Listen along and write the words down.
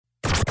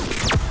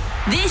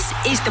This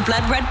is the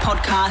Blood Red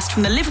podcast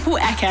from the Liverpool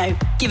Echo,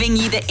 giving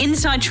you the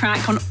inside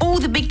track on all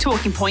the big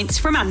talking points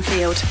from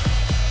Anfield.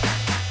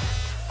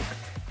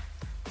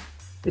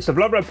 It's the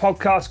Blood Red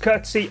podcast,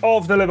 courtesy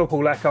of the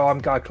Liverpool Echo. I'm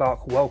Guy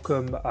Clark.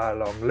 Welcome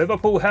along.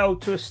 Liverpool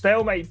held to a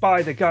stalemate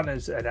by the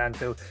Gunners at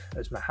Anfield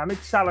as Mohamed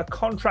Salah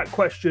contract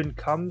question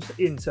comes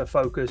into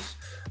focus.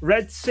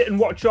 Reds sit and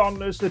watch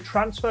on as the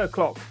transfer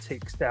clock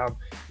ticks down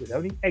with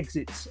only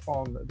exits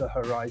on the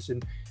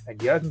horizon. And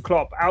Jurgen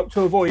Klopp out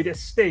to avoid a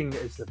sting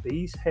as the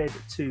Bees head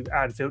to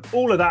Anfield.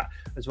 All of that,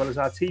 as well as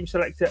our team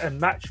selector and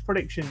match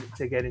prediction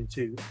to get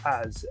into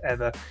as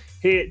ever.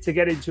 Here to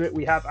get into it,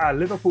 we have our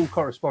Liverpool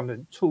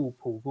correspondent,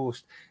 Paul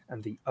Gorst,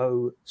 and the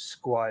O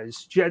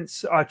Squires.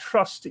 Gents, I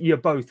trust you're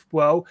both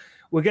well.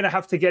 We're going to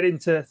have to get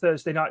into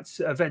Thursday night's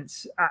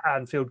events at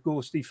Anfield.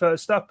 Gorsty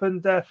first up,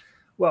 and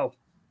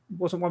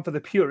wasn't one for the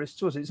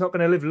purists, was it? It's not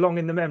going to live long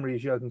in the memory,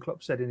 as Jurgen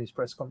Klopp said in his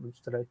press conference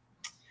today.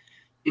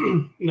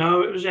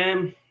 No, it was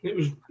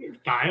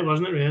dire,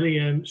 wasn't it? Really,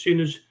 as soon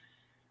as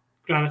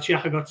Granit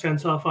Xhaka got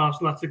sent off,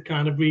 Arsenal had to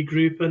kind of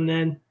regroup, and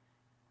then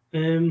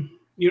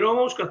you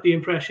almost got the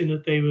impression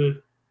that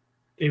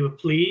they were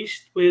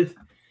pleased with,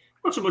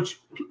 not so much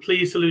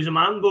pleased to lose a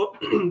man, but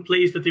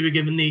pleased that they were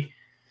given the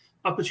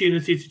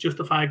opportunity to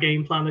justify a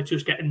game plan of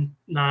just getting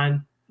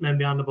 9 men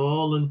behind the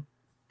ball and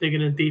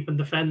digging in deep and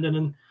defending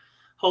and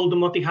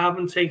holding what they have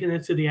and taking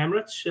it to the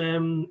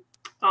Emirates.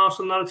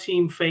 Arsenal not a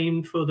team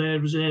famed for their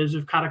reserves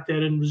of character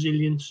and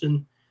resilience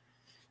and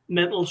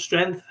mental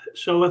strength.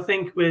 So I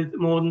think with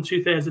more than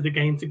 2/3 of the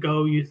game to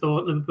go, you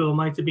thought Liverpool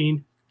might have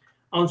been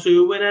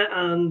onto a winner.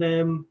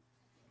 And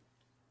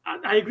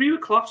I agree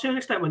with Klopp to an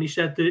extent when he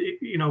said that,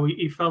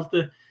 he felt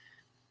that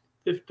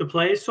the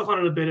players took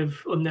on a bit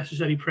of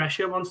unnecessary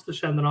pressure once the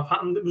sending off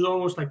happened. It was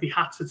almost like they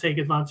had to take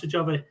advantage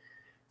of it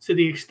to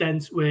the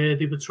extent where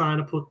they were trying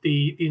to put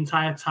the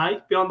entire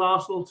tie beyond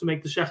Arsenal to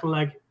make the second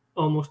leg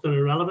almost an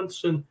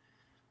irrelevance. And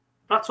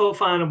that's all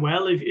fine and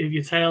well if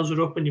your tails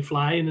are up and you're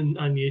flying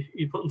and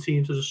you're putting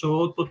teams as a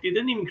sword, but you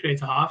didn't even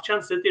create a half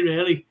chance, did they,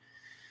 really?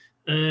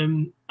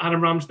 Adam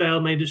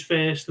Ramsdale made his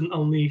first and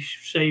only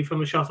save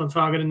from a shot on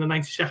target in the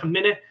 92nd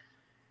minute.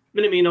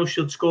 Minamino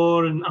should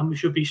score, and we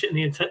should be sitting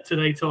here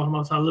today talking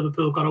about how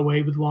Liverpool got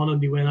away with one and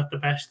they weren't at the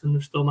best and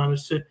they've still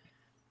managed to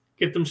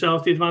give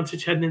themselves the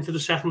advantage heading into the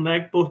second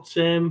leg. But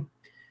it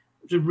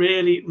was a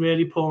really,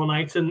 really poor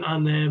night, and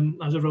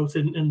as I wrote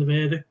in the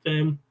verdict,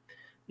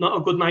 not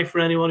a good night for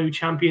anyone who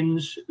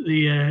champions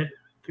the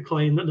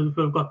claim that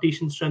Liverpool have got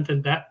decent strength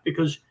and depth,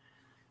 because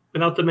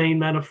without the main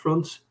men up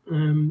front,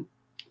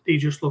 they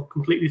just look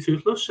completely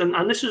toothless.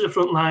 And this is a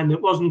front line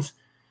that wasn't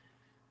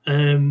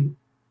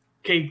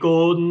Kate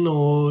Gordon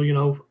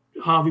or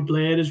Harvey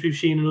Blair, as we've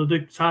seen in other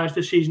ties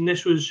this season.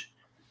 This was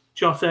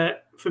Jota,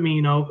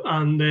 Firmino,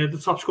 and their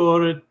top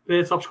scorer in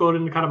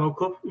the Carabao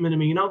Cup,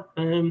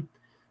 Minamino.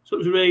 So it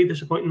was a really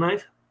disappointing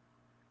night.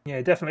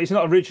 Yeah, definitely. It's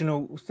not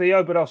original,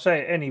 Theo, but I'll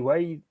say it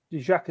anyway.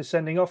 Xhaka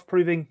sending off,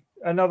 proving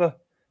another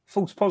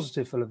false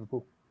positive for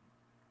Liverpool.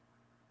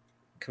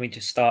 Can we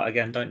just start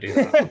again? Don't do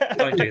that.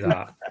 Don't do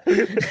that.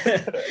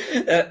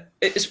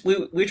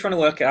 We're trying to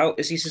work it out.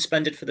 Is he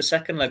suspended for the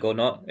second leg or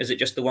not? Is it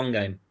just the one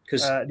game?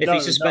 Because if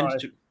he's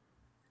suspended,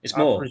 it's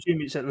more. I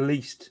presume it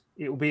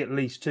will be at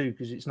least 2,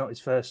 because it's not his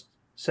first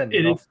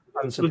sending off.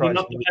 Unsurprisingly,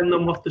 not depend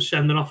on what the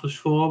sending off was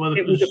for.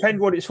 It will depend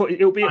what it's for.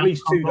 It'll be at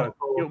least 2, though.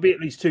 It'll be at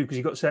least 2 because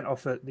he got sent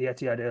off at the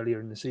Etihad earlier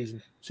in the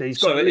season. So he's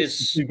got at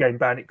least a 2-game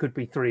ban. It could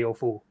be 3 or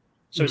 4.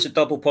 So it's a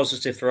double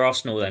positive for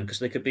Arsenal then, because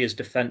they could be as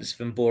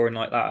defensive and boring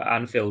like that at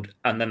Anfield,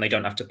 and then they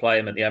don't have to play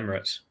him at the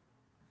Emirates.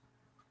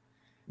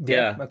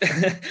 Yeah.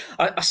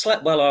 I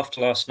slept well after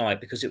last night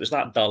because it was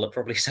that dull. It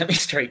probably sent me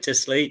straight to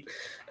sleep.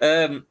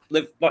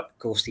 Like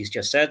Gorsty's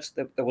just said,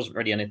 there wasn't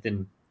really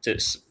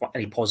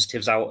any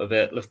positives out of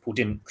it. Liverpool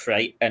didn't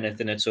create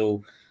anything at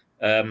all.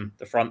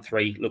 The front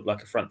three looked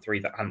like a front three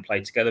that hadn't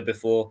played together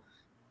before.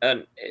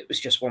 And it was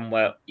just one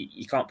where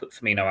you can't put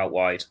Firmino out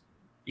wide.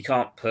 You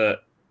can't put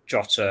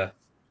Jota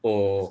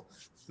or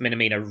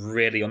Minamino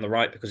really on the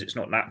right because it's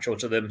not natural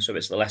to them. So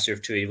it's the lesser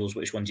of two evils,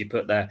 which ones you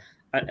put there.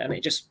 And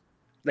it just,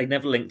 they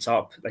never linked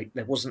up.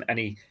 There wasn't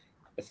any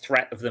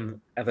threat of them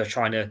ever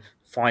trying to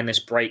find this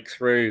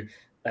breakthrough.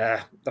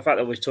 The fact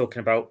that we're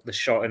talking about the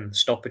shot and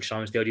stoppage time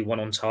was the only one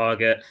on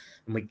target,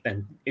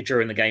 and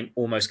during the game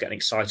almost getting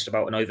excited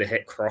about an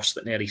overhit cross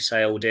that nearly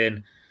sailed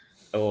in,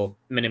 or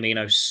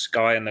Minamino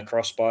sky in the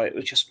crossbar.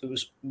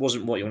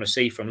 Wasn't what you want to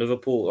see from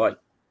Liverpool. Like,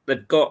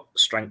 they've got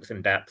strength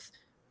and depth,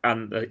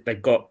 and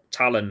they've got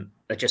talent.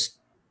 They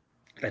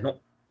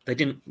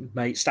didn't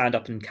stand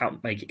up and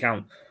make it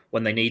count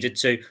when they needed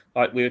to.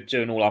 Like, we were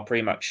doing all our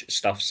pre-match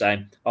stuff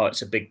saying, "Oh,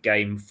 it's a big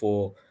game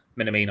for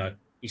Minamino.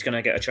 He's going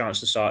to get a chance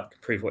to start,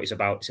 prove what he's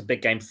about. It's a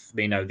big game for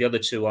Firmino. The other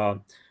two are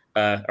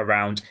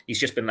around. He's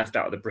just been left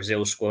out of the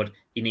Brazil squad.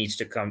 He needs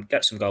to come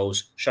get some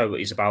goals, show what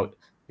he's about.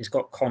 He's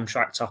got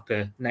contracts up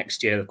here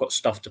next year. They've got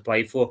stuff to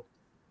play for."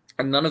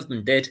 And none of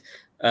them did.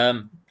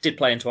 Did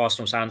play into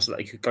Arsenal's hands so that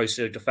they could go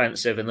so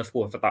defensive, and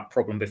Liverpool have had that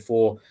problem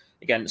before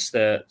against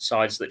the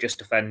sides that just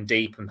defend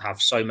deep and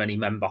have so many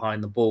men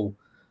behind the ball.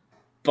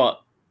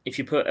 But if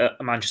you put a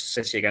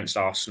Manchester City against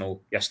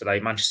Arsenal yesterday,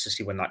 Manchester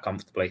City win that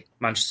comfortably.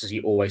 Manchester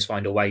City always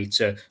find a way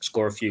to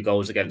score a few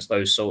goals against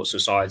those sorts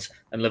of sides,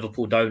 and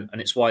Liverpool don't.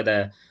 And it's why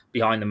they're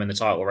behind them in the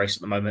title race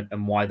at the moment,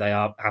 and why they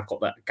have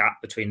got that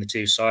gap between the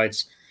two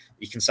sides.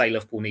 You can say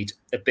Liverpool need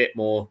a bit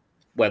more,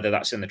 whether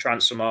that's in the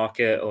transfer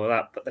market or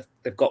that, but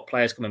they've got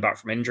players coming back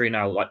from injury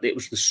now. Like, it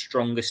was the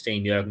strongest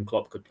team Jurgen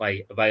Klopp could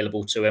play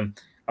available to him.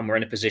 And we're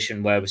in a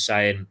position where we're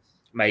saying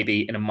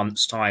maybe in a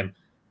month's time,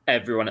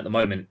 everyone at the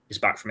moment is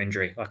back from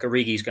injury. Like,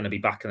 Origi's going to be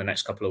back in the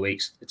next couple of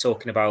weeks. They're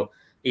talking about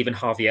even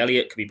Harvey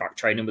Elliott could be back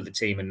training with the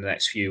team in the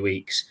next few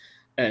weeks.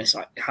 And it's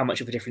like, how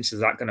much of a difference is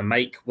that going to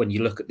make when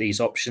you look at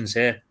these options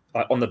here?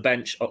 Like, on the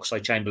bench,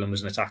 Oxlade-Chamberlain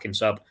was an attacking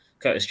sub.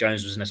 Curtis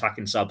Jones was an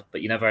attacking sub,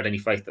 but you never had any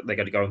faith that they're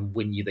going to go and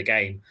win you the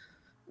game,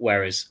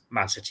 whereas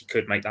Man City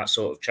could make that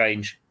sort of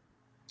change.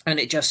 And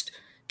it just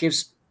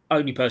gives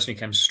only person who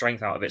comes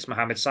strength out of it is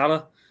Mohamed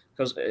Salah,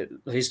 because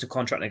he's the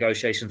contract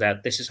negotiations there.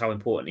 This is how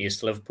important he is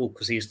to Liverpool,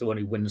 because he's the one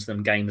who wins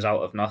them games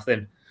out of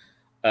nothing.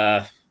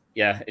 It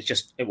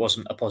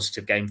wasn't a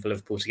positive game for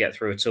Liverpool to get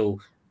through at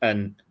all.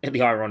 And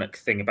the ironic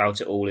thing about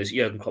it all is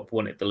Jurgen Klopp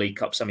wanted the League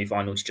Cup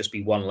semi-final to just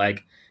be one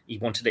leg. He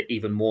wanted it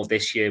even more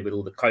this year with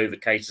all the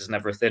COVID cases and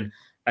everything.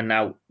 And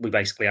now we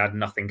basically had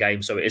nothing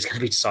game, so it is going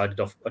to be decided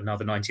off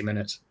another 90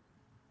 minutes.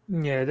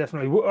 Yeah,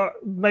 definitely.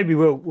 Maybe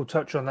we'll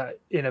touch on that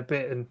in a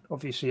bit. And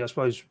obviously, I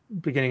suppose,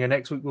 beginning of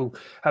next week, we'll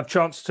have a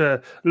chance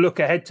to look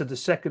ahead to the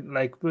second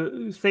leg.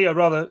 But Theo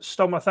rather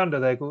stole my thunder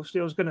there, Gorsty.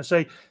 I was going to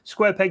say,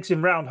 square pegs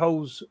in round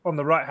holes on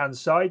the right-hand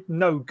side,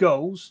 no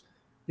goals.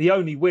 The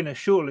only winner,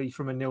 surely,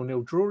 from a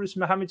 0-0 draw is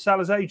Mohamed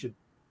Salah's agent.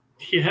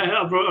 Yeah,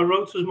 I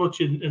wrote as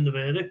much in the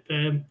verdict.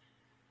 And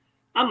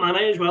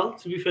Mane as well,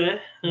 to be fair.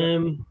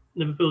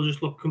 Liverpool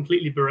just looked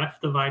completely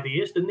bereft of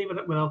ideas, didn't they,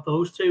 without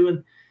those two?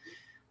 And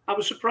I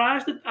was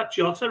surprised at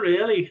Jota,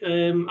 really.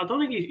 I don't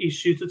think he's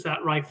suited to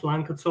that right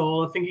flank at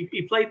all. I think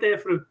he played there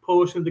for a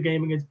portion of the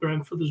game against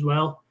Brentford as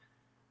well,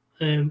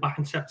 back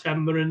in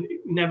September, and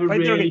never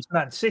played really... against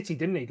Man City,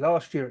 didn't he,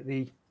 last year at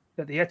the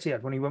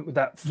Etihad when he went with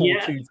that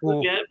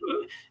 4-2-4. Yeah,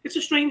 it's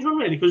a strange one,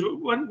 really, because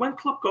when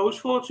Klopp goes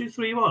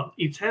 4-2-3-1,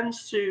 he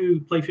tends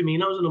to play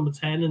Firmino as a number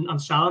 10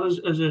 and Salah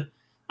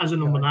as a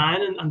number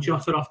 9 and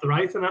Jota off the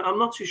right. And I'm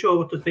not too sure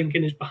what the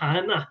thinking is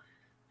behind that.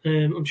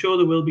 I'm sure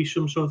there will be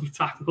some sort of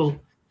tactical,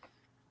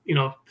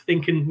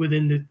 thinking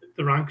within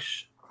the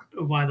ranks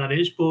of why that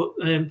is. But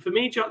for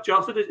me,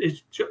 Jota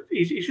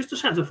he's just a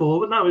centre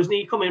forward now, isn't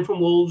he? Come in from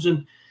Wolves,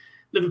 and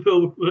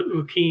Liverpool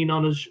were keen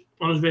on his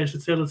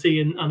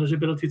versatility and his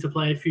ability to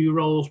play a few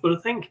roles. But I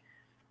think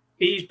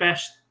he's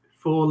best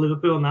for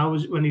Liverpool now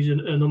is when he's a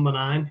number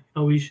 9.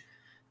 He's a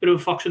bit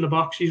of a fox in the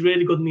box. He's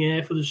really good in the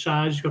air for the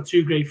size. He's got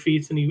 2 great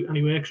feet, and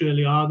he works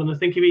really hard. And I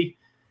think if he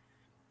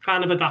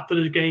kind of adapted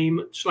his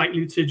game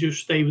slightly to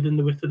just stay within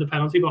the width of the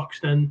penalty box,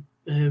 then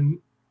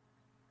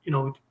he's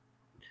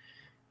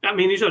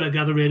already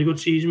had a really good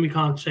season. We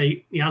can't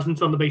say he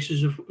hasn't on the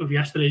basis of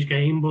yesterday's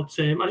game, but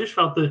I just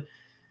felt that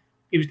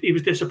he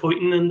was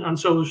disappointing, and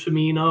so was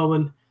Firmino.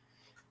 And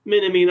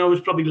Minamino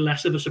was probably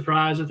less of a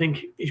surprise. I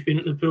think he's been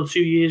at Liverpool 2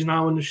 years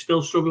now and is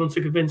still struggling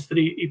to convince that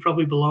he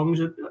probably belongs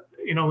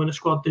in a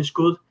squad this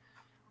good.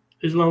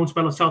 His loan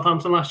spell at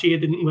Southampton last year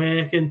didn't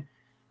work, and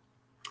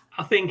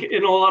I think,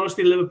 in all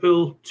honesty,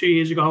 Liverpool 2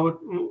 years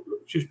ago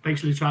just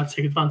basically tried to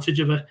take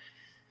advantage of a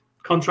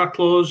contract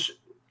clause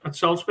at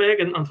Salzburg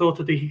and thought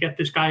that they could get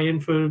this guy in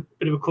for a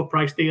bit of a cut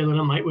price deal and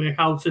it might work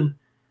out. And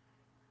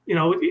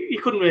you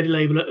couldn't really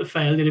label it a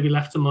failure if he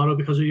left tomorrow,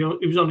 because he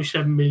was only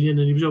 7 million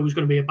and he was always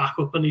going to be a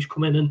backup, and he's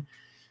come in and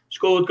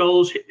scored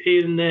goals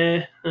here and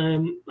there,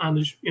 and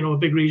there's a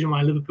big reason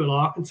why Liverpool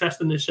are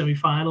contesting this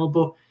semi-final.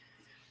 But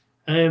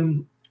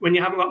when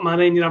you haven't got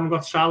Mane and you haven't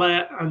got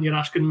Salah and you're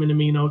asking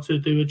Minamino to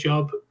do a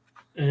job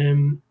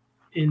in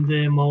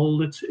their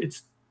mould,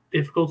 it's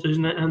difficult,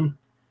 isn't it? And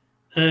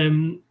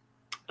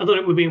I don't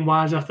think we're being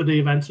wise after the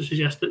event to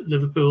suggest that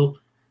Liverpool,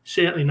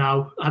 certainly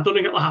now, I don't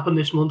think it'll happen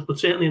this month, but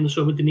certainly in the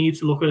summer, they need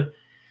to look at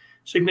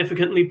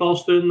significantly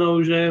bolstering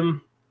those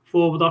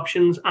forward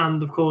options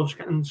and, of course,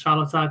 getting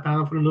Salah tied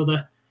down for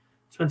another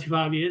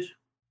 25 years.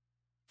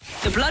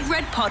 The Blood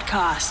Red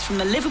Podcast from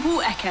the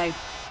Liverpool Echo.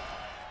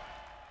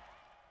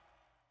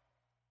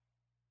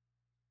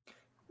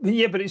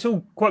 Yeah, but it's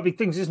all quite big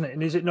things, isn't it?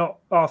 And is it not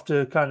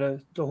after kind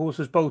of the horse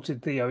has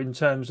bolted, Theo, in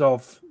terms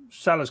of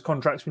Salah's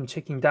contract's been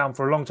ticking down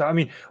for a long time? I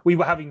mean, we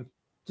were having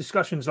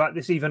discussions like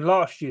this even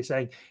last year,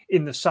 saying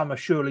in the summer,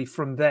 surely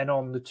from then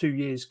on, the 2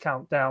 years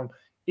countdown,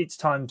 it's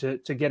time to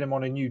get him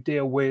on a new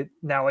deal. We're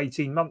now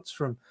 18 months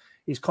from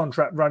his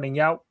contract running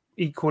out.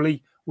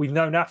 Equally, we've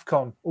known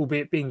AFCON,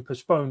 albeit being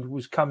postponed,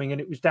 was coming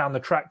and it was down the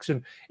tracks,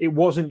 and it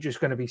wasn't just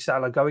going to be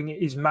Salah going,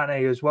 it is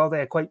Mane as well.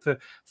 They equate for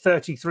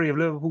 33 of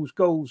Liverpool's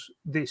goals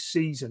this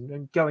season,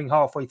 and going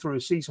halfway through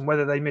a season,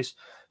 whether they miss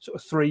sort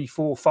of 3,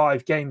 4,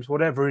 5 games,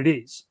 whatever it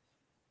is,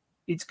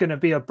 it's going to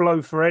be a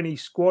blow for any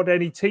squad,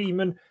 any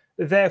team, and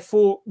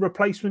therefore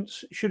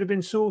replacements should have been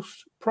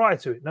sourced prior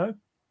to it, no?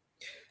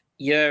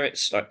 Yeah,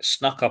 it's like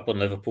snuck up on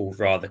Liverpool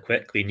rather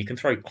quickly, and you can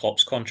throw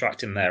Klopp's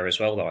contract in there as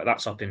well. Like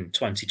that's up in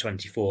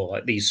 2024.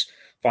 Like these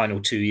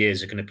final 2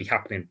 years are going to be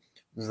happening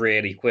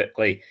really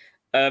quickly.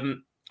 I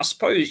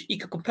suppose you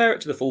could compare it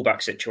to the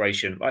fullback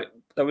situation. Like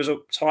there was a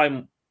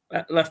time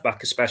at left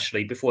back,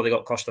 especially before they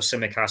got Costa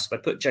Simicast, they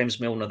put James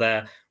Milner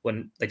there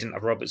when they didn't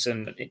have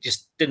Robertson. It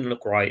just didn't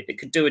look right. It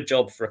could do a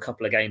job for a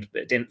couple of games,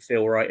 but it didn't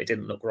feel right. It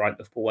didn't look right.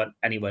 Liverpool weren't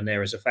anywhere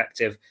near as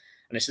effective.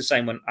 And it's the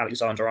same when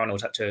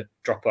Alexander-Arnold had to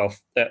drop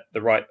off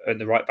the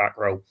right back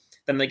role.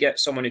 Then they get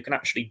someone who can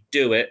actually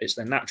do it. It's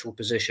their natural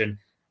position,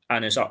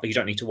 and it's up. You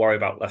don't need to worry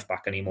about left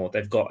back anymore.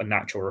 They've got a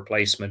natural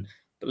replacement.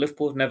 But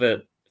Liverpool have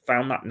never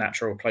found that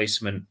natural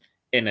replacement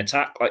in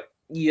attack. Like,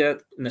 yeah,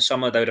 in the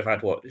summer they would have had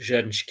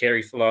Xherdan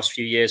Shaqiri for the last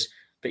few years,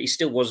 but he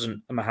still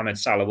wasn't a Mohamed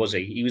Salah, was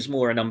he? He was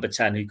more a number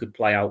 10 who could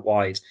play out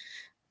wide.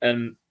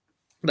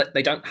 But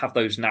they don't have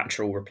those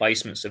natural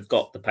replacements. They've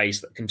got the pace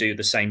that can do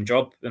the same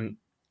job, and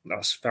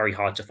that's very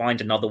hard to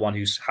find. Another one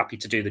who's happy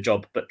to do the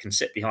job but can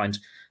sit behind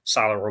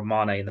Salah or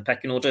Mane in the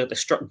pecking order. They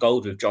struck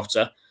gold with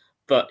Jota,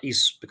 but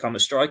he's become a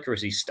striker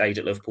as he's stayed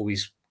at Liverpool.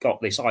 He's got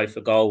this eye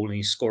for goal and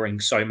he's scoring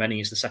so many.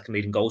 He's the second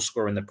leading goal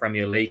scorer in the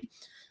Premier League.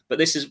 But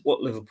this is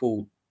what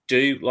Liverpool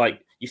do.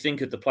 Like, you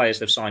think of the players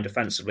they've signed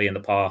offensively in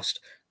the past,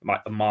 like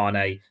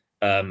Mane,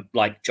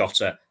 like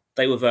Jota.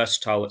 They were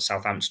versatile at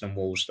Southampton and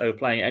Wolves. They were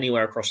playing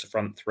anywhere across the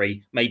front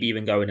three, maybe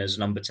even going as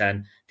number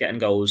 10, getting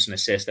goals and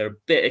assists. They're a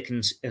bit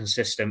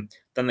inconsistent.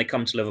 Then they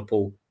come to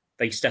Liverpool.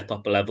 They step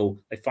up a level.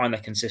 They find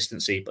their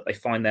consistency, but they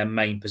find their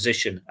main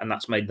position, and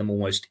that's made them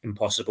almost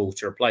impossible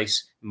to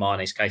replace in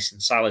Mane's case, in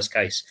Salah's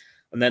case.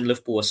 And then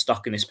Liverpool are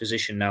stuck in this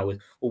position now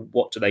with, well,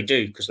 what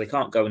do? Because they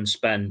can't go and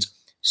spend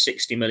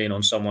 60 million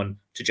on someone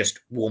to just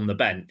warm the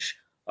bench.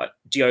 Like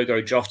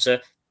Diogo Jota,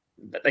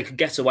 they could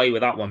get away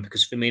with that one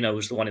because Firmino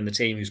was the one in the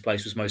team whose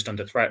place was most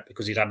under threat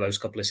because he'd had those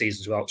couple of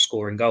seasons without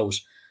scoring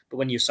goals. But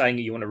when you're saying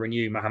you want to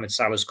renew Mohamed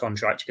Salah's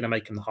contract, you're going to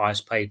make him the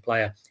highest paid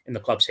player in the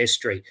club's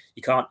history.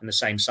 You can't in the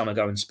same summer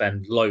go and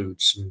spend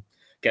loads and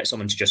get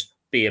someone to just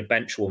be a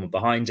bench warmer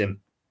behind him.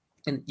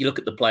 And you look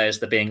at the players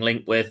they're being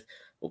linked with,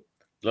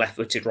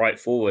 left-footed right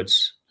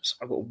forwards.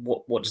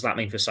 What does that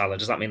mean for Salah?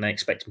 Does that mean they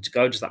expect him to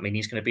go? Does that mean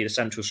he's going to be the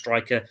central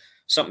striker?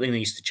 Something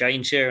needs to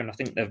change here. And I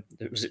think there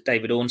was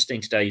David Ornstein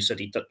today who said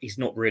he's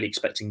not really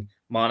expecting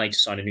Mane to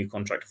sign a new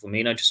contract or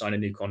Firmino to sign a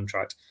new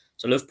contract.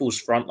 So Liverpool's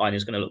front line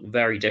is going to look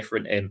very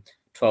different in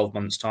 12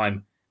 months'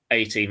 time,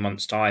 18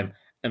 months' time.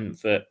 And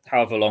for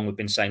however long we've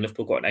been saying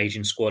Liverpool got an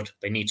aging squad,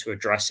 they need to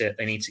address it.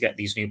 They need to get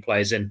these new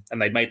players in.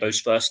 And they made those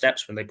first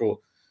steps when they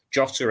brought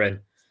Jota in.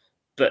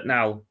 But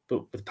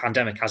the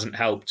pandemic hasn't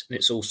helped, and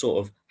it's all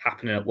sort of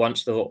happening at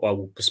once. They thought, well,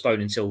 we'll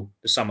postpone until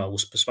the summer. We'll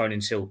postpone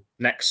until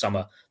next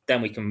summer.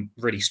 Then we can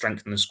really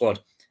strengthen the squad.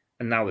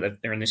 And now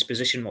they're in this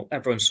position. Well,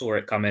 everyone saw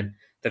it come in.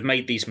 They've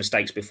made these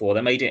mistakes before.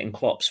 They made it in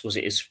Klopp's. Was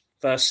it his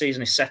first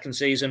season, his second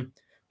season,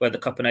 where the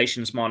Cup of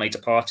Nations, Mane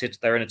departed?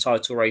 They're in a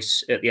title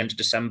race at the end of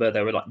December.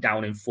 They were like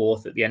down in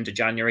fourth at the end of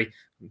January.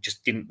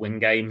 Just didn't win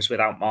games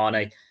without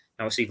Mane.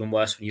 Now it's even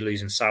worse when you're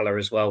losing Salah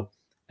as well.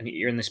 And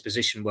you're in this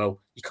position,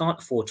 well, you can't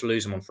afford to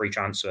lose them on free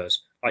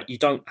transfers. Like, you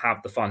don't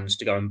have the funds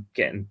to go and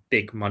get in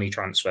big money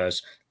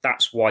transfers.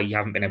 That's why you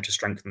haven't been able to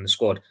strengthen the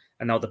squad.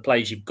 And now the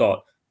players you've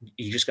got,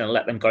 you're just going to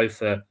let them go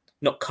for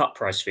not cut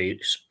price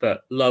fees,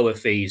 but lower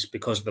fees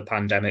because of the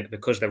pandemic,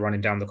 because they're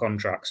running down the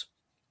contracts,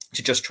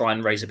 to just try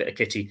and raise a bit of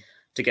kitty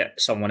to get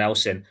someone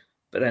else in.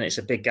 But then it's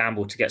a big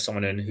gamble to get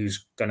someone in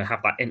who's going to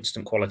have that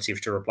instant quality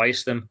to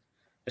replace them.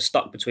 They're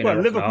stuck between a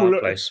rock and a hard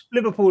place.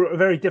 Liverpool are a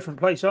very different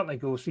place, aren't they,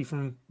 Gorsey,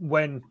 from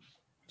when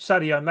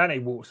Sadio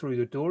Mane walked through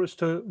the door as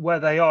to where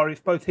they are.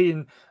 If both he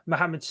and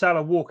Mohamed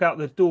Salah walk out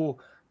the door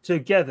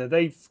together,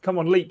 they've come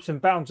on leaps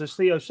and bounds. As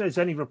Theo says,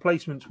 any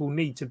replacements will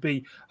need to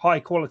be high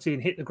quality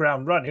and hit the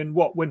ground running. And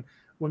when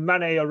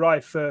Mane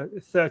arrived for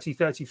 30,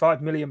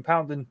 35 million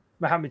pounds and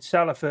Mohamed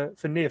Salah for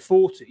near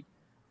 40,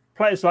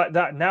 players like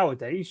that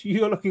nowadays,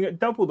 you're looking at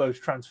double those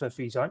transfer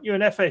fees, aren't you?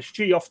 And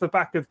FSG, off the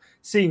back of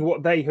seeing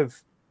what they have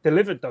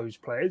delivered those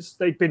players,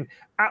 they've been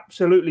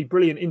absolutely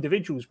brilliant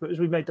individuals. But as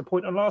we made the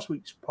point on last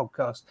week's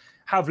podcast,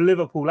 have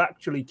Liverpool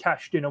actually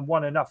cashed in and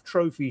won enough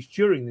trophies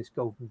during this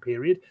golden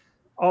period?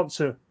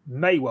 Answer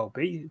may well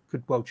be. It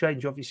could well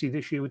change, obviously,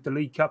 this year with the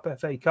League Cup,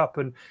 FA Cup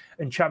and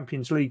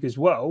Champions League as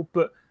well.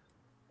 But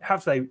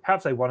have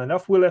they won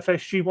enough? Will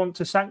FSG want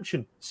to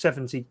sanction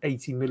 70,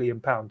 80 million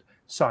pound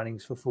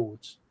signings for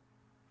forwards?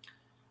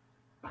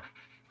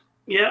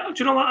 Yeah, do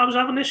you know what? I was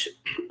having this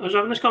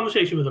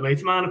conversation with a mate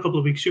of mine a couple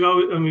of weeks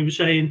ago, and we were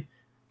saying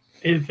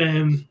if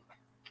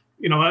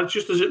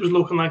just as it was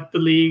looking like the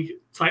league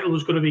title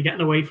was going to be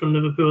getting away from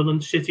Liverpool,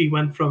 and City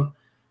went from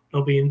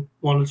being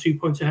 1 or 2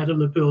 points ahead of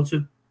Liverpool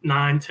to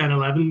 9, 10,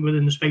 11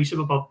 within the space of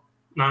about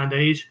 9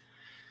 days.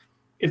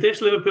 If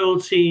this Liverpool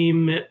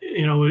team,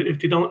 if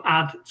they don't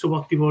add to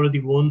what they've already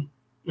won,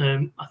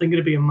 I think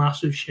it'd be a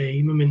massive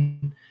shame. I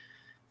mean,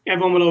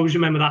 everyone will always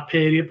remember that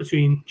period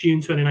between June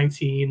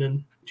 2019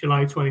 and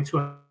July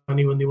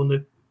 2020 when they won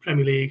the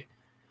Premier League,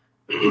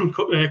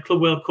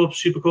 Club World Cup,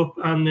 Super Cup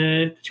and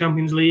the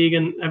Champions League,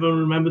 and everyone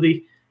remember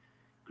the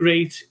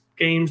great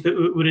games that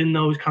were in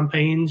those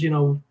campaigns.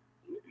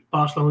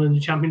 Barcelona in the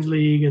Champions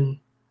League, and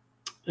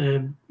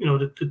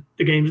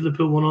the games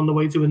Liverpool won on the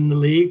way to winning the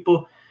league.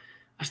 But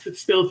I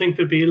still think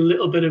there'd be a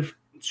little bit of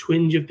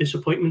twinge of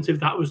disappointment if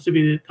that was to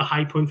be the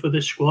high point for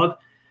this squad.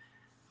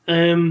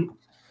 So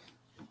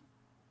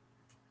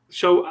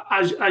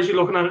as you're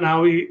looking at it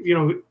now,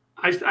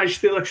 I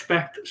still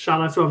expect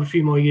Salah to have a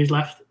few more years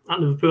left at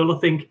Liverpool. I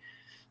think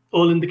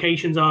all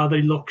indications are that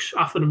he looks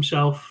after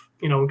himself,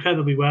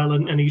 incredibly well,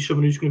 and he's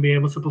someone who's going to be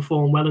able to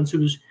perform well into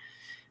his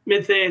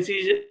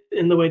mid-30s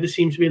in the way there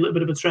seems to be a little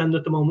bit of a trend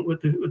at the moment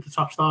with the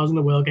top stars in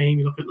the world game.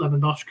 You look at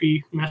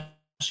Lewandowski,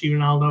 Messi,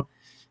 Ronaldo,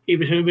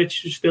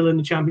 Ibrahimovic is still in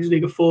the Champions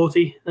League at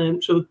 40.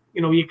 So,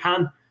 you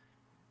can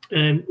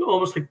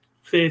almost like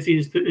 30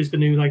 is the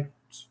new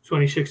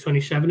 26,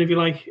 27, if you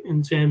like,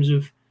 in terms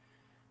of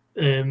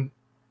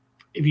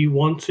if you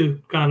want to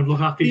kind of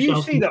look after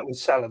yourself. Do you see that with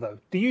Salah, though?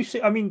 Do you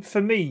see,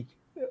 for me,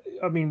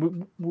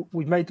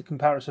 we've made the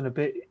comparison a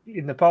bit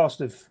in the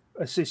past of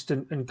assist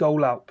and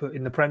goal output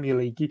in the Premier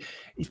League.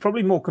 He's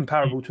probably more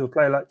comparable to a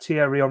player like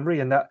Thierry Henry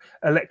and that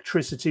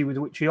electricity with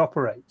which he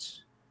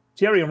operates.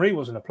 Thierry Henry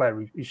wasn't a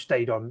player who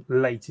stayed on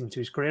late into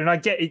his career. And I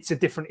get it's a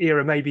different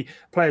era. Maybe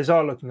players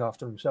are looking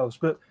after themselves.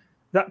 But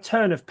that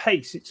turn of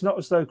pace, it's not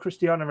as though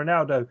Cristiano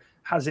Ronaldo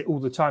has it all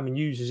the time and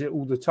uses it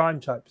all the time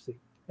type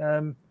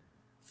thing.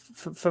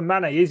 For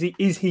Mane,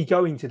 is he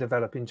going to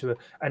develop into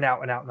an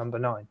out-and-out number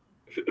 9?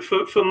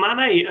 For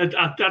Mane,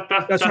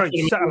 that's right.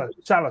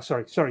 Salah.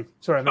 Sorry.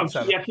 I meant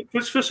Salah. Yeah,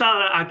 for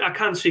Salah, I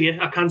can see it.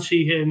 I can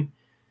see him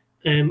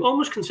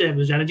almost conserving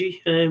his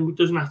energy. It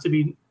doesn't have to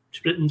be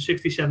sprinting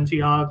 60, 70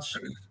 yards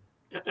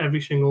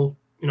every single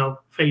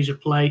phase of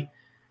play.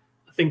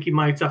 I think he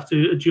might have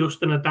to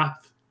adjust and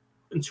adapt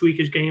and tweak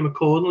his game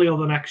accordingly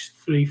over the next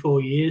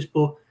 3-4 years.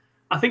 But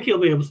I think he'll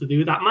be able to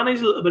do that.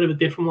 Mane's a little bit of a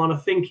different one. I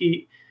think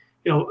he,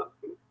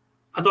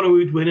 I don't know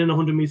who'd win in a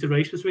 100-metre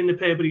race between the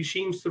pair, but he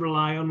seems to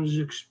rely on his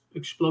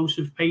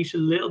explosive pace a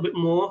little bit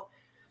more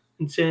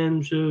in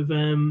terms of...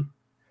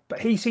 But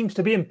he seems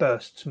to be in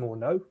bursts more,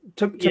 no?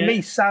 To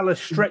me, Salah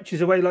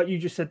stretches away, like you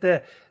just said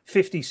there,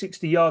 50,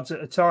 60 yards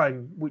at a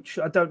time, which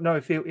I don't know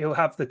if he'll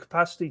have the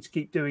capacity to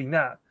keep doing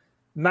that.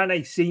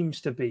 Mane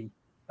seems to be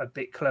a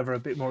bit clever, a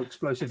bit more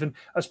explosive. And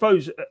I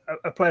suppose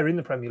a player in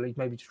the Premier League,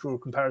 maybe to draw a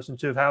comparison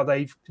to of how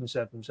they've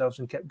conserved themselves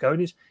and kept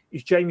going, is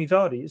Jamie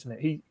Vardy, isn't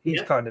it?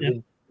 He's kind of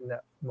in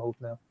that mould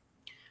now.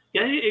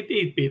 Yeah,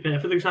 he'd be a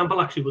perfect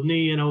example, actually, wouldn't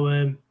he?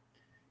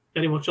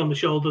 Very much on the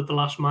shoulder of the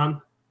last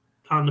man,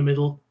 down the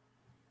middle.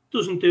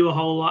 Doesn't do a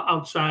whole lot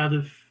outside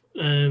of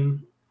the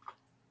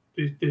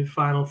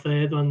final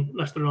third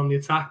unless they're on the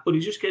attack, but he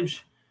just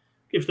gives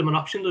them an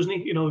option, doesn't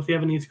he? If they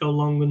ever need to go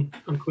long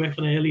and quick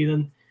and early,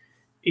 then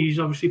he's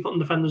obviously putting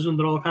defenders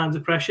under all kinds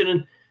of pressure.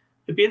 And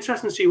it'd be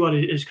interesting to see what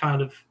his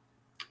kind of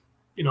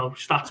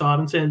stats are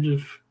in terms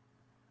of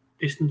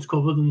distance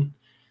covered and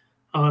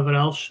however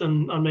else,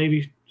 and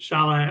maybe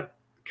Salah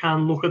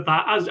can look at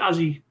that as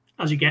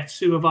he gets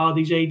to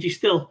Vardy's age. He's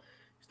still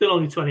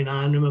only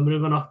 29. Remember,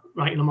 we're not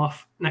writing him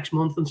off next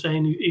month and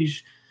saying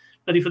he's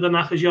ready for the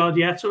knackers yard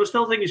yet. So I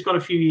still think he's got a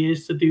few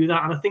years to do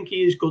that, and I think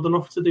he is good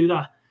enough to do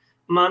that.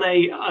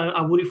 Mane,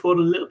 I worry for a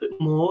little bit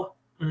more,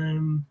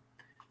 and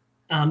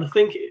I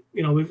think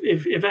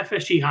if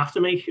FSG have to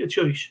make a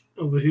choice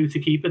over who to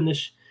keep in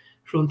this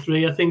front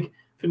three, I think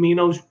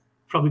Firmino's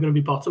probably going to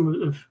be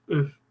bottom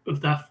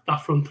of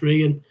that front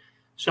three, and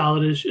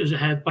Salah is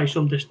ahead by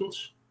some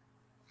distance.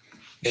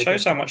 It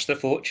shows how much the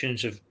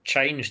fortunes have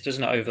changed,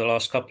 doesn't it, over the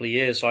last couple of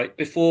years? Like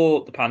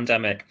before the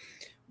pandemic,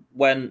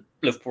 when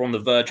Liverpool were on the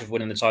verge of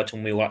winning the title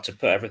and we all had to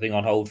put everything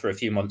on hold for a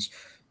few months,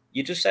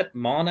 you just said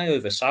Mane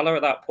over Salah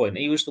at that point.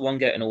 He was the one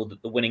getting all the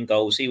winning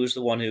goals. He was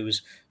the one who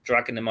was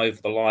dragging them over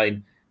the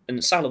line.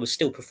 And Salah was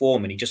still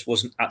performing. He just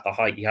wasn't at the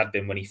height he had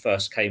been when he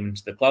first came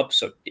into the club,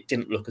 so it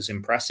didn't look as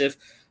impressive.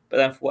 But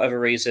then for whatever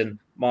reason,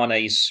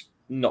 Mane's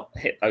not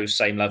hit those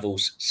same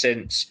levels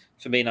since.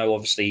 Firmino,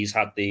 obviously, he's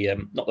had the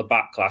not the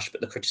backlash, but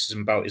the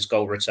criticism about his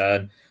goal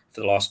return for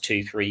the last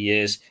 2-3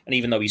 years. And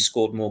even though he's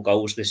scored more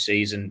goals this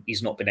season,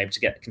 he's not been able to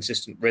get a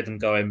consistent rhythm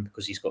going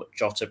because he's got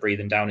Jota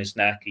breathing down his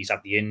neck. He's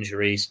had the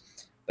injuries.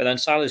 But then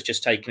Salah's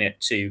just taken it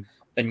to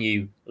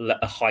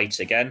a height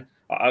again.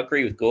 I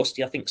agree with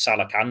Gorsty. I think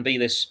Salah can be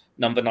this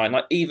number 9.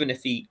 Like even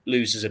if he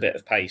loses a bit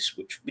of pace,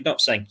 which we're not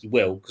saying he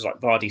will, because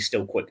like Vardy's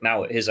still quick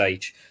now at his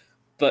age.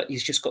 But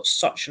he's just got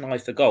such an eye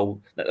for goal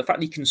that the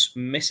fact he can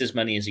miss as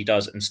many as he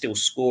does and still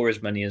score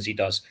as many as he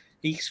does,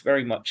 he's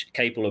very much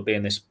capable of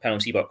being this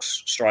penalty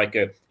box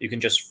striker who can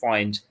just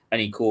find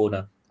any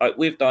corner.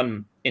 We've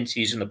done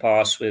interviews in the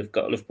past with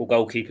Liverpool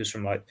goalkeepers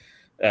from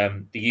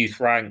the youth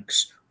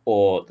ranks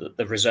or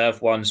the reserve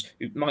ones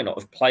who might not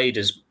have played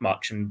as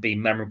much and be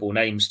memorable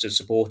names to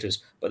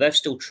supporters, but they've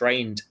still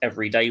trained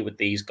every day with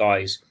these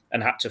guys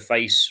and had to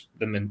face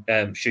them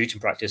in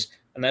shooting practice.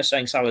 And they're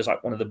saying Salah's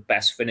like one of the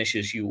best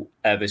finishers you'll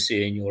ever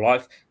see in your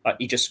life. Like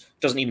he just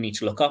doesn't even need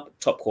to look up,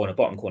 top corner,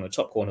 bottom corner,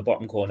 top corner,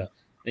 bottom corner.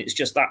 And it's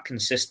just that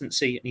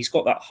consistency. And he's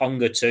got that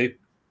hunger too.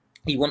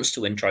 He wants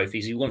to win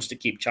trophies. He wants to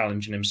keep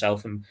challenging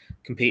himself and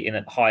competing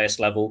at the highest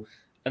level.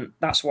 And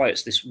that's why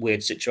it's this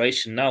weird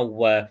situation now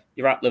where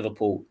you're at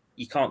Liverpool,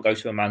 you can't go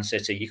to a Man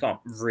City, you can't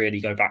really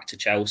go back to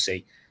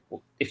Chelsea.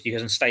 If you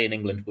can stay in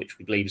England, which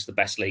we believe is the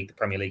best league, the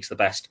Premier League's the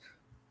best,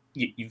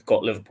 you've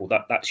got Liverpool.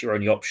 That's your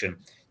only option.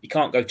 You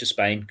can't go to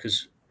Spain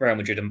because Real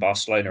Madrid and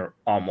Barcelona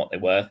aren't what they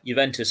were.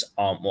 Juventus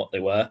aren't what they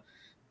were.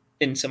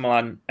 Inter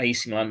Milan,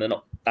 AC Milan, they're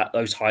not at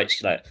those heights.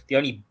 The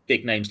only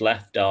big names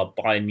left are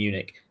Bayern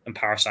Munich and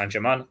Paris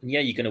Saint-Germain. And yeah,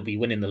 you're going to be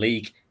winning the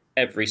league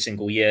every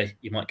single year.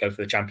 You might go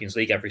for the Champions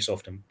League every so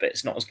often, but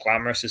it's not as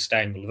glamorous as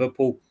staying with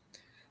Liverpool.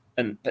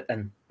 And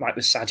like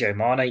with Sadio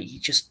Mane, he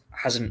just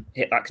hasn't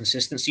hit that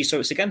consistency. So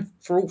it's again,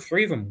 for all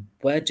three of them,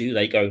 where do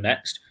they go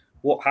next?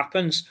 What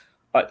happens?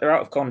 Like, they're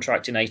out of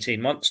contract in 18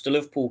 months. Do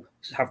Liverpool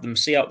have them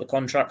see out the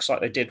contracts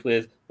like they did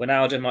with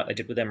Wijnaldum, like they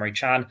did with Emre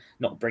Can,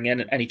 not bring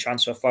in any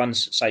transfer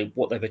funds, say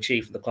what they've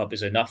achieved for the club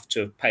is enough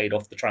to have paid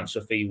off the transfer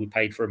fee we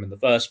paid for him in the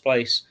first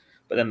place,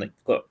 but then they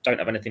don't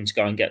have anything to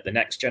go and get the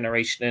next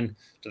generation in?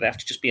 Do they have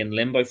to just be in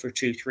limbo for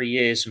 2-3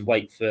 years and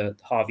wait for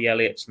Harvey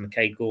Elliott's and the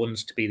Cade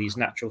Gordons to be these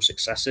natural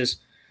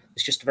successors?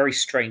 It's just a very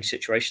strange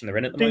situation they're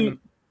in at the moment.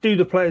 Do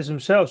the players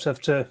themselves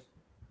have to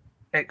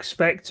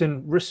expect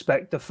and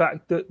respect the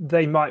fact that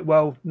they might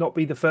well not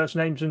be the first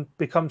names and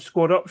become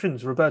squad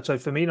options? Roberto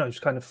Firmino's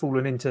kind of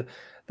fallen into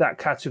that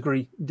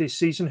category this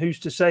season. Who's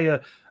to say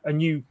a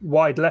new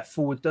wide left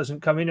forward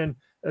doesn't come in and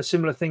a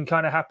similar thing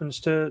kind of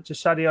happens to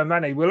Sadio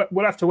Mane?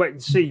 We'll have to wait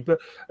and see. But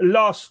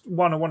last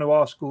one I want to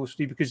ask,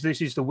 Gorsty, because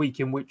this is the week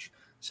in which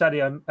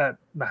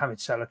Mohamed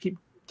Salah, keep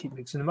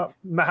mixing them up.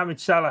 Mohamed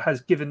Salah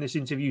has given this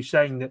interview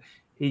saying that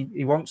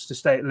he wants to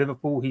stay at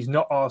Liverpool. He's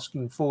not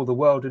asking for the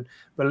world and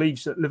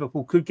believes that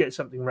Liverpool could get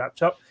something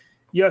wrapped up.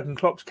 Jurgen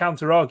Klopp's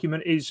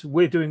counter-argument is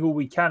we're doing all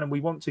we can and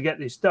we want to get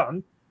this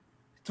done.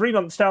 3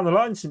 months down the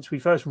line since we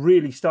first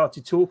really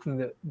started talking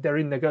that they're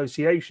in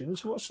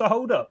negotiations, what's the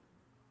hold-up?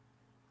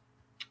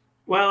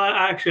 Well,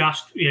 I actually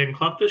asked Jurgen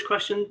Klopp this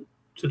question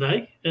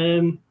today,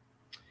 and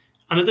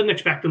I didn't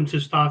expect him to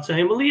start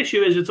saying, well, the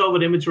issue is it's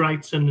over image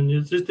rights and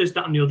it's this,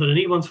 that and the other, and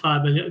he wants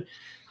 $5 million.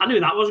 I knew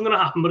that wasn't going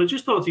to happen, but I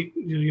just thought,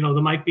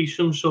 there might be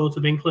some sort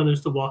of inkling as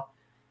to what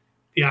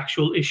the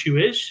actual issue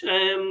is.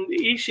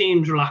 He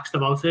seems relaxed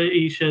about it.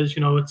 He says,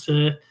 it's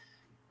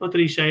what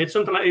did he say? It's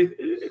something like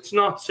it's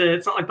not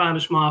like buying a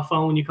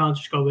smartphone. You can't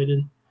just go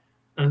in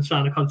and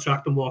sign a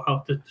contract and walk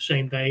out the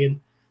same day.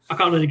 And I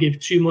can't really give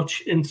too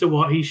much into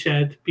what he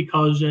said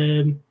because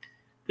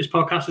this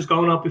podcast is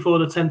going out before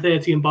the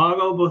 10:30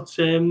 embargo. But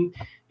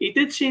he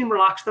did seem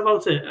relaxed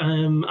about it.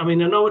 I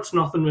know it's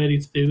nothing really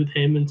to do with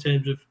him in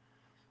terms of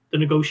the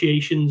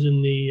negotiations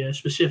and the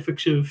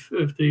specifics of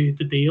the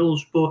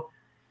deals, but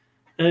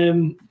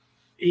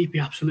he'd be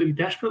absolutely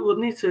desperate,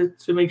 wouldn't he,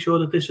 to make sure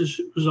that this is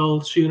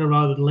resolved sooner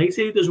rather than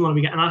later. He doesn't want to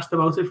be getting asked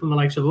about it from the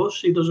likes of us.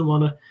 He doesn't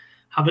want to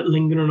have it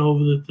lingering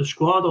over the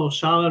squad or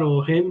Salah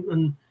or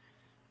him,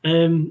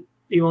 and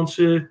he wants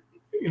a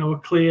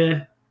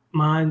clear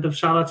mind of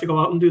Salah to go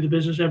out and do the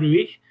business every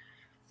week.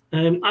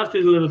 As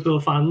do the Liverpool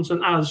fans,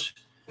 and as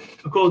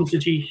according to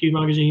GQ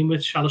magazine,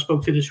 which Salah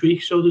spoke to this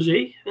week, so does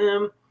he.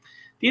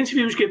 The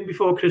interview was given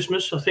before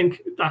Christmas. I think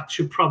that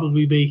should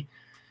probably be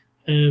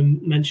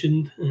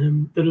mentioned.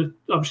 They're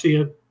obviously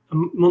a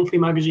monthly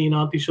magazine,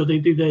 aren't they? So they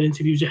do their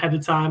interviews ahead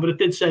of time. But it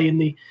did say in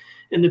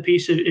the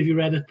piece, if you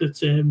read it, that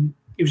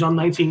he was on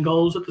 19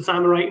 goals at the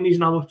time of writing. He's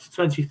now up to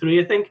 23,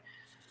 I think.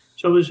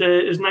 So his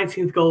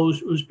 19th goal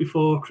was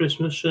before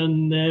Christmas,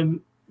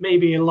 and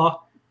maybe a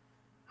lot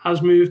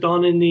has moved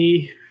on in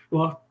the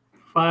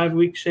 5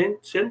 weeks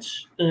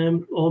since,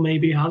 or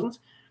maybe it hasn't.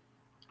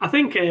 I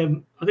think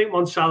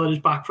once Salah is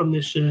back from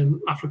this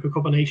Africa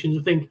Cup of Nations,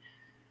 I think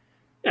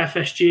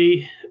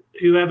FSG,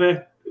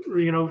 whoever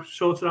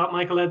sorted out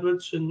Michael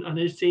Edwards and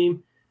his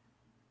team,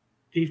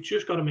 they've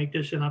just got to make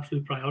this an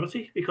absolute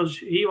priority because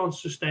he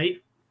wants to stay.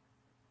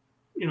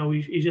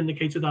 He's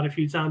indicated that a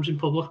few times in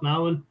public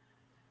now,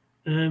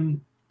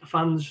 and the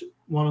fans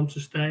want him to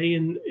stay.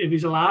 And if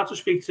he's allowed to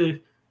speak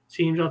to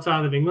teams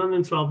outside of England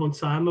in 12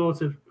 months' time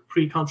about a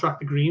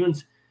pre-contract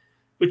agreement,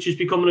 which is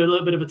becoming a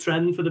little bit of a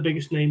trend for the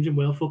biggest names in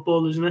world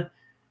football, isn't it?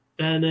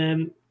 Then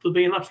there'll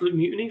be an absolute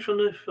mutiny from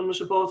the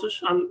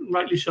supporters, and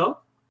rightly so.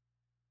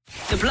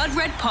 The Blood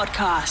Red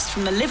Podcast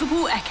from the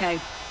Liverpool Echo.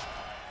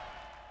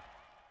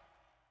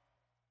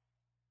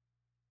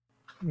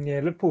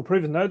 Yeah, Liverpool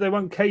proven though they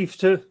won't cave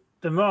to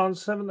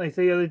demands, haven't they?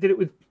 They did it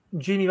with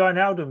Gini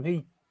Wijnaldum.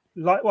 He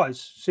likewise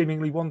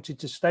seemingly wanted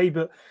to stay,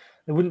 but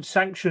they wouldn't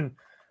sanction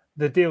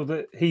the deal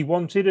that he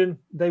wanted, and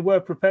they were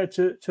prepared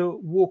to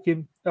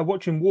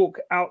watch him walk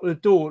out the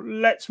door.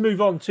 Let's move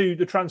on to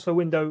the transfer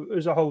window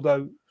as a whole,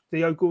 though.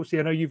 Theo Gorsty,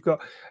 I know you've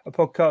got a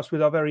podcast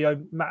with our very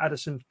own Matt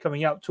Addison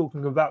coming out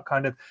talking about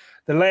kind of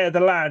the lay of the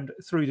land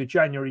through the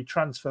January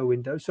transfer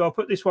window. So I'll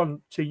put this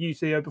one to you,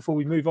 Theo, before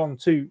we move on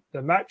to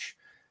the match.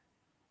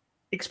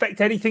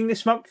 Expect anything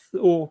this month,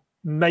 or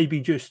maybe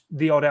just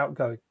the odd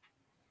outgoing?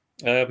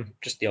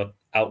 Just the odd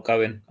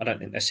outgoing. I don't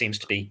think there seems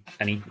to be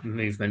any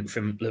movement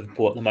from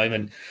Liverpool at the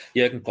moment.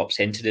 Jurgen Klopp's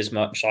hinted as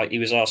much. Like, he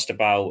was asked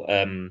about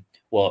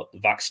what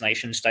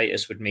vaccination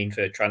status would mean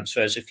for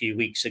transfers a few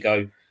weeks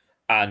ago.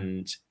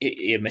 And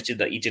he admitted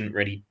that he didn't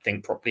really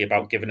think properly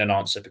about giving an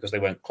answer because they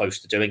weren't close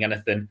to doing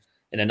anything.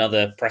 In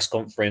another press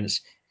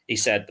conference, he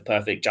said the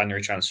perfect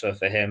January transfer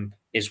for him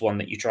is one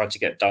that you tried to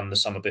get done the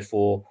summer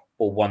before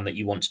or one that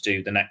you want to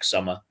do the next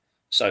summer.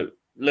 So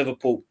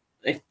Liverpool,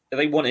 if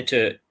they wanted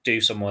to do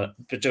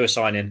a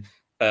signing,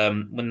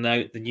 when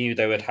they knew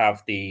they would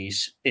have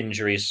these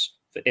injuries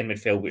in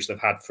midfield, which they've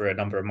had for a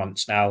number of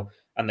months now,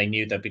 and they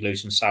knew they'd be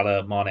losing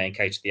Salah, Mane and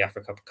Keita to the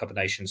Africa Cup of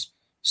Nations,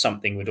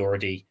 something would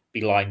already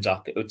be lined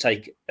up. It would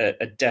take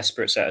a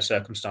desperate set of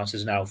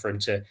circumstances now for him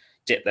to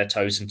dip their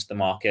toes into the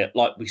market,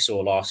 like we saw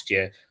last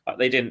year. Like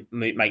they didn't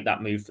make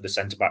that move for the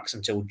centre-backs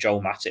until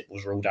Joel Matip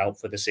was ruled out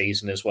for the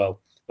season as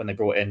well, when they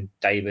brought in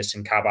Davis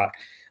and Kabak.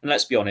 And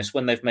let's be honest,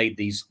 when they've made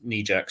these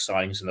knee-jerk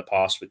signings in the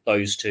past with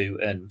those two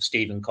and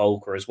Stephen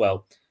Colker as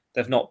well,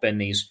 they've not been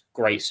these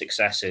great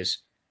successes.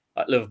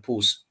 Like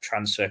Liverpool's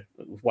transfer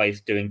way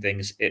of doing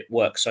things, it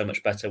works so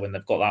much better when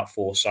they've got that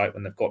foresight,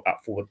 when they've got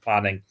that forward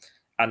planning,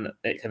 and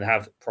it can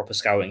have proper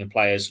scouting and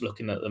players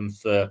looking at them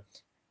for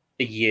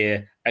a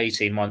year,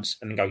 18 months,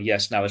 and go,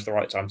 yes, now is the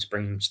right time to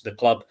bring them to the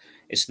club.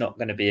 It's not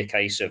going to be a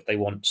case of they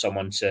want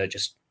someone to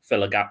just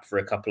fill a gap for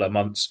a couple of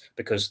months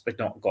because they've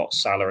not got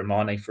Salah and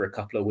Mane for a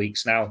couple of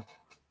weeks now.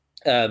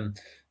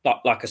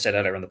 Like I said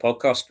earlier in the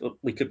podcast,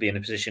 we could be in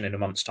a position in a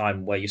month's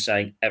time where you're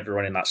saying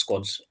everyone in that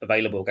squad's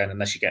available again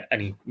unless you get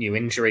any new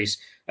injuries.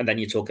 And then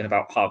you're talking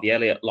about Harvey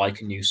Elliott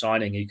like a new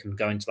signing. You can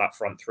go into that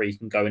front three, you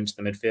can go into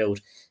the midfield,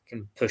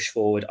 can push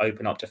forward,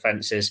 open up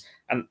defences,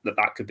 and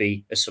that could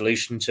be a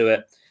solution to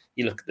it.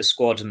 You look at the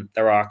squad and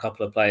there are a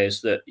couple of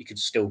players that you could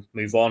still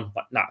move on.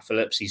 Like Nat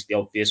Phillips, he's the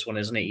obvious one,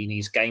 isn't he? He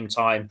needs game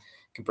time,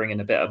 can bring in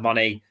a bit of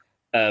money.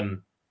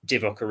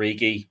 Divock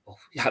Origi,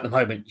 at the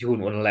moment, you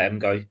wouldn't want to let him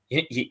go.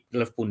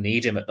 Liverpool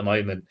need him at the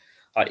moment.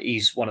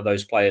 He's one of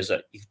those players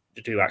that you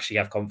do actually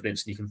have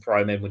confidence and you can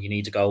throw him in when you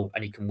need a goal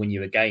and he can win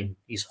you a game.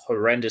 He's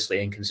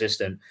horrendously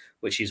inconsistent,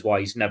 which is why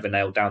he's never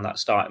nailed down that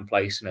starting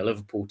place in a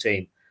Liverpool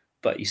team,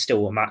 but he's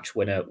still a match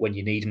winner when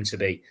you need him to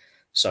be.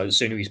 So the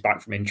sooner he's back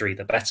from injury,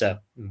 the better.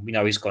 We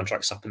know his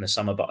contract's up in the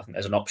summer, but I think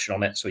there's an option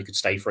on it, so he could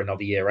stay for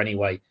another year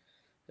anyway.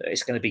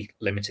 It's going to be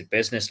limited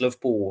business.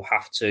 Liverpool will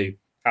have to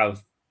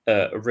have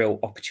a real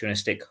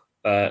opportunistic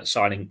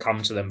signing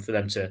come to them for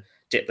them to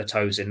dip the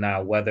toes in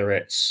now, whether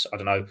it's, I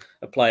don't know,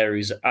 a player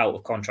who's out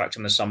of contract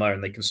in the summer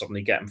and they can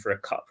suddenly get him for a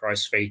cut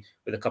price fee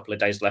with a couple of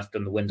days left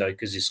in the window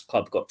because his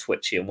club got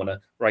twitchy and want to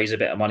raise a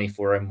bit of money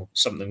for him, or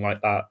something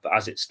like that. But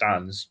as it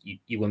stands,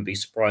 you wouldn't be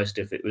surprised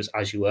if it was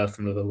as you were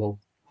from Liverpool.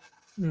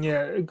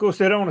 Yeah, of course,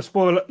 they don't want to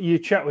spoil your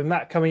chat with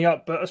Matt coming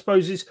up, but I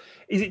suppose is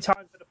it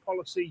time for the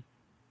policy?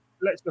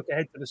 Let's look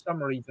ahead to the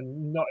summer,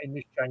 even not in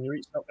this January.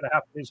 It's not going to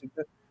happen, is it?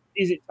 But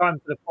is it time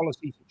for the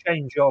policy to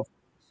change of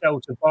sell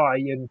to buy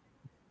and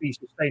be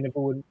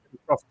sustainable and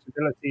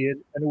profitability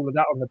and all of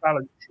that on the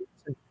balance sheet?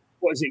 And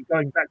what is it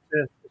going back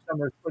to the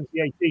summer of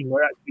 2018,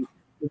 where actually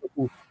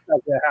Liverpool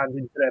dug their hand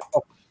into their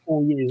pocket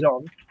 4 years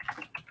on?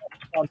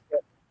 Time to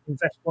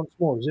invest once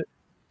more, is it?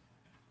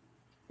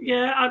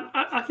 Yeah,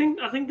 I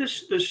think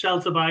this sell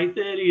to buy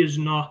theory is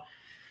not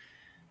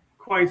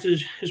quite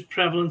as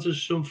prevalent as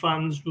some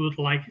fans would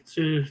like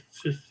to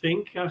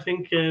think. I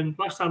think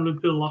last time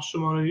Liverpool lost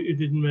someone who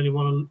didn't really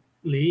want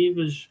to leave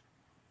was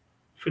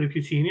Philippe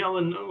Coutinho,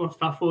 and what's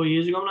that, 4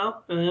 years ago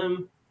now?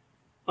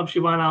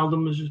 Obviously,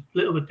 Wijnaldum was a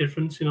little bit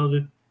different. You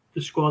know,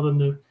 the squad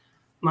and the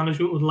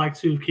management would like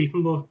to keep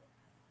him, but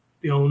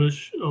the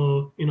owners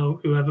or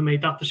whoever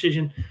made that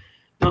decision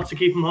not to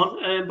keep him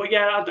on. But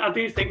yeah, I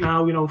do think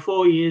now,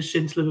 4 years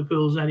since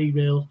Liverpool's any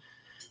real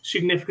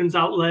significant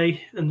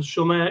outlay in the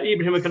summer,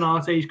 Ibrahima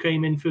Konaté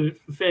came in for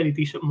fairly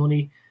decent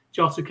money.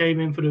 Jota came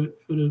in for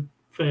the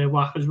fair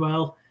whack as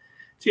well.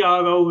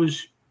 Thiago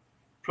was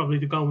probably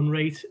the going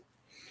rate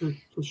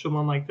for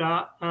someone like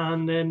that,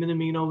 and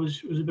Minamino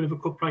was a bit of a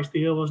cut price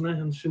deal, wasn't it?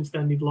 And since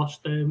then they've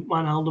lost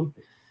Wijnaldum,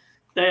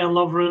 Dejan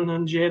Lovren,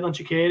 and Xherdan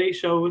Shaqiri.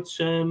 So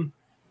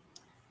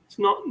it's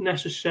not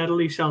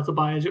necessarily sell to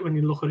buy, is it, when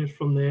you look at it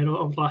from there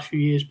over the last few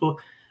years? But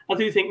I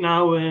do think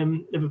now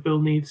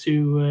Liverpool need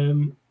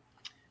to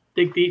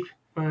dig deep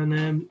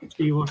and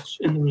see what's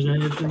in the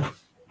reserves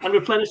and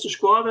replenish the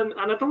squad. And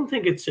I don't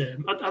think it's I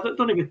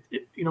don't think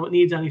it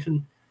needs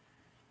anything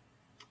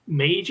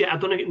major. I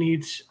don't think it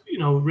needs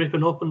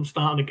ripping up and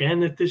starting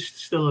again. There's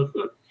still a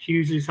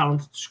hugely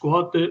talented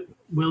squad that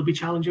will be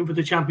challenging for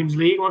the Champions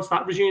League once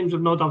that resumes.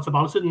 I've no doubt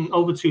about it. And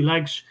over two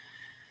legs,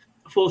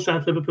 a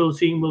full-strength Liverpool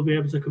team will be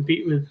able to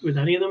compete with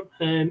any of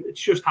them.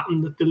 It's just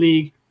happened that the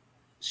league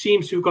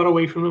seems to have got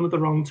away from them at the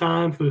wrong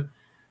time for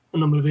a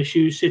number of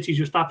issues. City's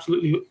just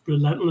absolutely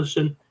relentless.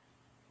 And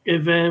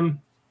if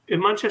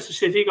Manchester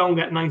City go and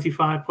get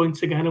 95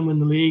 points again and win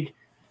the league,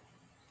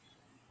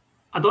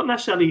 I don't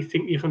necessarily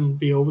think you can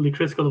be overly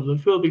critical of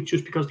Liverpool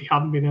just because they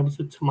haven't been able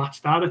to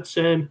match that. It's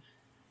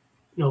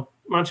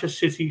Manchester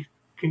City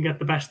can get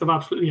the best of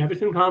absolutely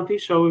everything, can't they?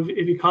 So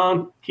if you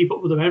can't keep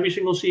up with them every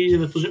single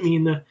season, it doesn't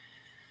mean that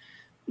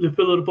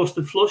Liverpool are a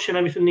busted flush and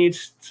everything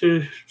needs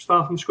to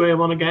start from square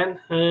one again.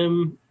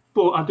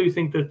 But I do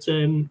think that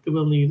they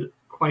will need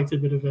quite a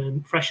bit of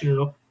freshening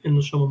up in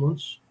the summer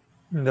months.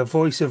 The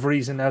voice of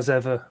reason, as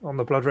ever, on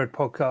the Blood Red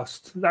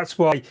podcast. That's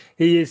why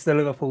he is the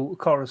Liverpool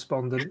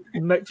correspondent.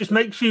 Just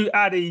makes you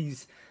at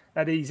ease,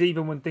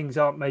 even when things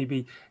aren't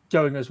maybe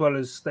going as well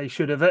as they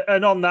should have.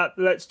 And on that,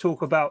 let's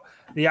talk about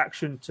the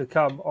action to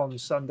come on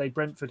Sunday.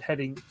 Brentford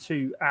heading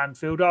to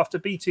Anfield after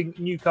beating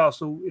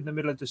Newcastle in the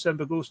middle of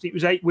December. Gorsty, it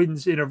was 8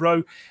 wins in a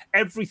row.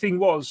 Everything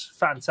was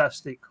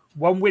fantastic.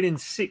 1 win in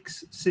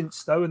 6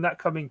 since, though, and that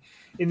coming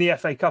in the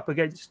FA Cup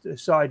against a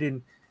side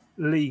in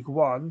League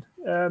One.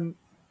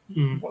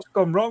 What's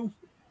gone wrong?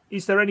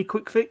 Is there any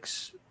quick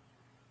fix?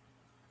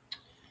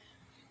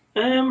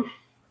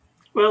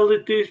 Well,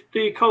 the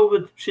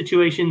COVID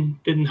situation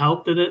didn't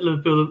help, did it?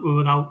 Liverpool were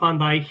without Van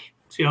Dijk,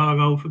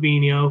 Thiago,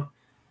 Fabinho,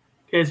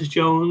 Curtis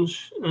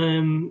Jones,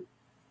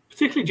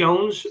 particularly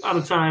Jones at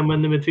a time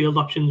when the midfield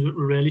options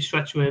were really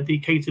stretched. Where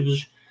Keita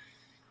was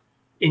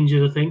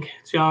injured, I think.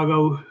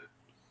 Thiago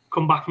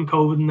come back from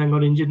COVID and then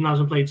got injured and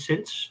hasn't played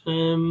since.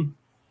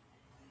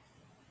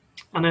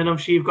 And then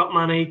obviously you've got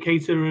Mane,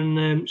 Keita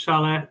and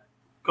Salah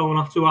going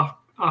off to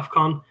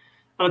AFCON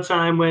at a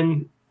time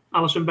when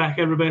Alisson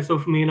Becker, Roberto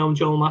Firmino and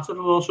Joel Matip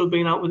have also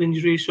been out with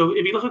injuries. So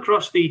if you look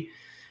across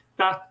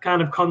that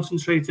kind of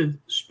concentrated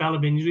spell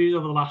of injuries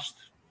over the last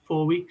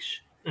 4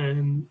 weeks,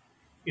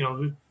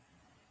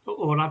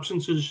 or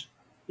absences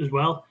as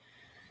well,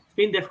 it's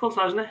been difficult,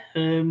 hasn't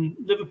it?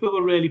 Liverpool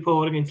were really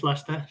poor against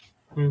Leicester.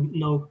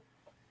 No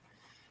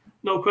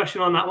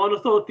question on that one. I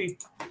thought he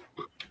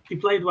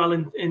played well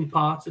in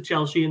parts at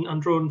Chelsea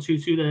and drawing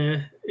 2-2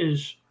 there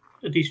is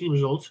a decent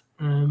result.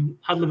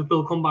 Had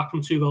Liverpool come back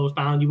from 2 goals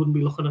down, you wouldn't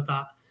be looking at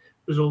that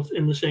result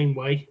in the same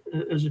way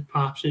as it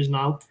perhaps is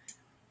now.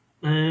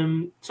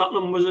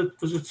 Tottenham was a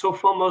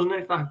tough one, wasn't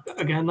it?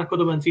 That could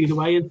have went either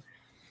way. And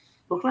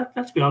look,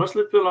 let's be honest,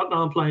 Liverpool are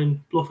now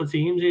playing bluffer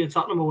teams here.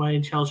 Tottenham away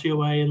and Chelsea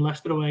away and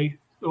Leicester away.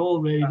 They're all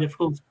really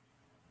difficult.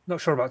 Not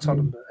sure about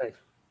Tottenham, but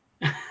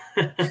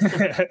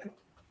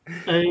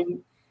hey.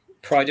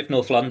 Pride of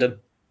North London.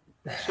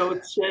 So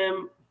it's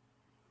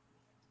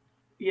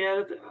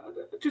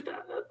just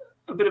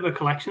a bit of a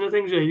collection of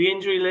things, really. The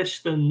injury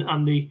list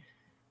and the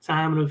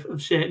timing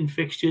of certain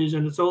fixtures,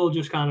 and it's all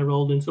just kind of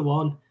rolled into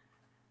one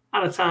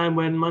at a time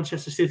when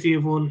Manchester City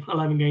have won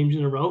 11 games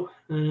in a row.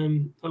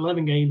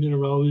 11 games in a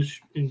row is,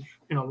 it's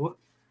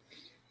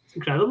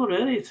incredible,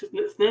 really. It's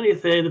nearly a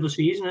third of the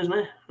season, isn't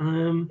it?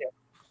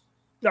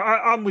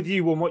 I'm with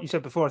you on what you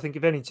said before. I think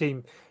if any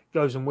team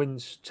goes and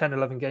wins 10,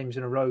 11 games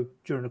in a row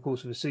during the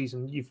course of a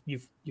season,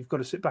 you've got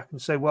to sit back and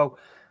say, well,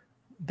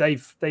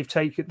 they've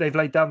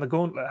laid down the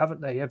gauntlet, haven't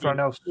they? Everyone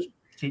else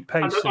keep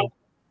pace.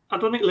 I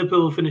don't think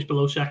Liverpool will finish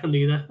below second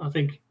either. I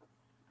think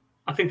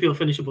they'll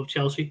finish above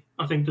Chelsea.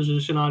 I think there's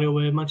a scenario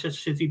where Manchester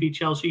City beat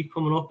Chelsea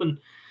coming up and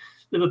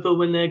Liverpool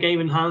win their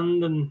game in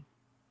hand, and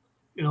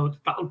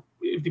that'll,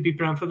 if they beat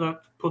Brentford,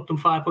 that put them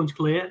 5 points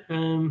clear.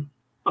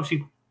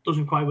 Obviously,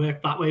 doesn't quite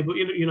work that way, but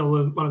you know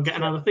what I'm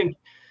getting at.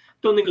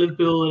 Don't think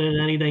Liverpool are in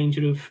any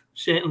danger of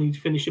certainly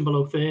finishing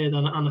below third,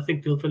 and I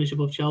think they'll finish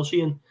above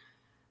Chelsea, and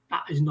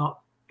that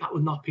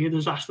would not be a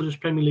disastrous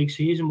Premier League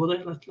season, would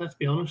it? Let's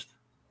be honest.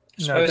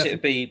 I suppose it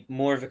would be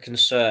more of a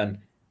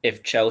concern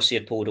if Chelsea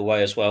had pulled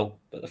away as well.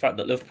 But the fact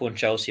that Liverpool and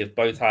Chelsea have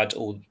both had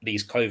all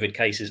these COVID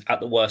cases at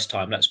the worst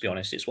time, let's be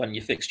honest, it's when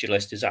your fixture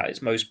list is at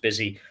its most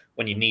busy,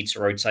 when you need to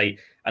rotate,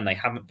 and they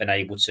haven't been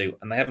able to,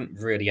 and they haven't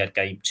really had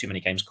too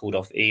many games called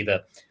off either.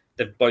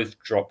 They've both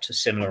dropped a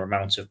similar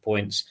amount of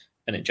points,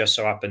 and it just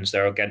so happens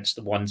they're against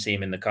the one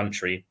team in the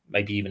country,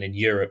 maybe even in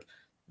Europe,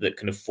 that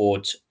can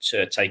afford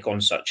to take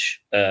on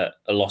such a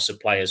loss of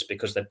players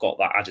because they've got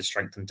that added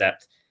strength and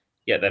depth.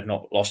 Yet they've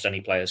not lost any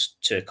players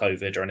to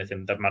COVID or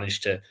anything. They've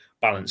managed to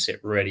balance it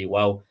really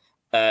well.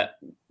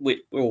 We're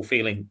all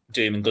feeling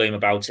doom and gloom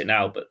about it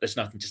now, but there's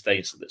nothing to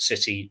say that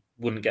City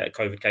wouldn't get a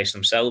COVID case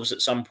themselves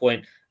at some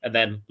point and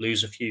then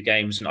lose a few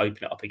games and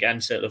open it up again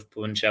to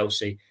Liverpool and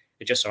Chelsea.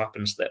 It just so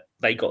happens that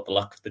they got the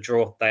luck of the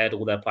draw. They had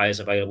all their players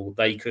available.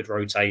 They could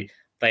rotate.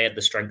 They had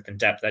the strength and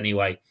depth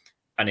anyway.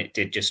 And it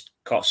did just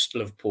cost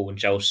Liverpool and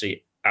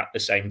Chelsea at the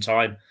same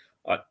time.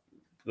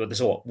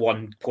 There's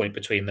 1 point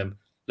between them.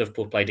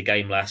 Liverpool played a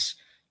game less.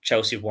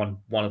 Chelsea have won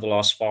 1 of the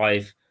last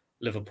 5.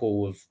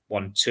 Liverpool have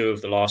won 2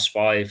 of the last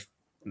 5.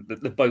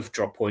 They both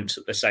dropped points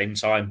at the same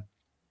time.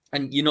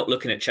 And you're not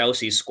looking at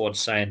Chelsea's squad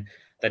saying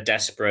they're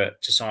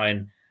desperate to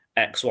sign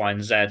X, Y,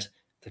 and Z.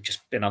 They've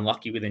just been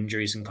unlucky with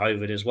injuries and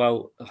COVID as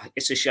well.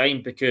 It's a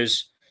shame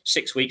because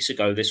 6 weeks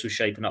ago, this was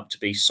shaping up to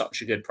be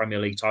such a good Premier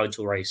League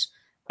title race.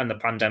 And the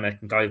pandemic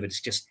and COVID has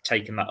just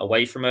taken that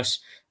away from us.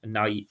 And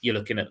now you're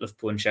looking at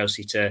Liverpool and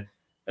Chelsea to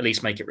at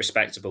least make it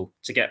respectable,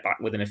 to get back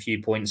within a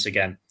few points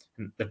again.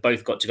 And they've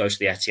both got to go to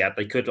the Etihad.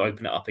 They could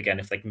open it up again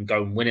if they can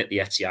go and win at the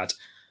Etihad,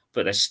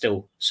 but there's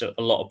still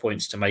a lot of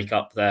points to make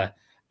up there.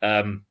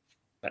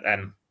 But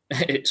then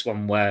it's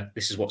one where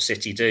this is what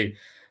City do.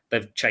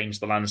 They've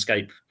changed the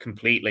landscape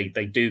completely.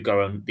 They do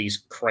go on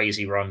these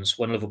crazy runs.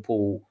 When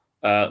Liverpool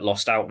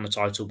lost out on the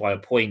title by a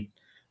point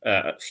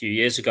a few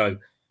years ago,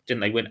 didn't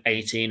they win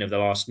 18 of the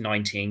last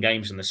 19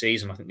 games in the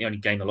season? I think the only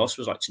game they lost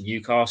was like to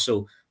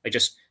Newcastle. They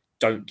just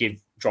don't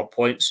drop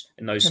points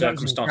in those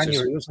circumstances. That was in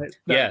January, wasn't it?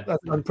 Yeah.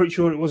 I'm pretty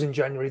sure it was in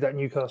January, that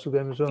Newcastle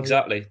game as well.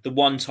 Exactly. Yeah. The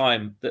one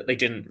time that they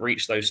didn't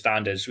reach those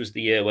standards was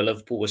the year where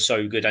Liverpool was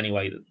so good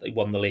anyway that they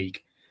won the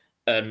league.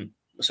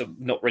 So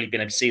not really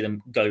been able to see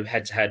them go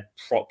head-to-head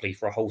properly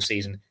for a whole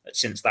season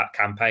since that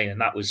campaign,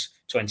 and that was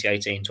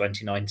 2018,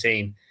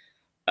 2019.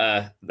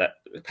 That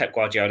Pep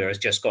Guardiola has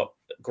just got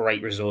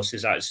great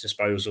resources at his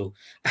disposal.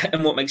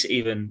 And what makes it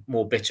even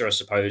more bitter, I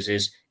suppose,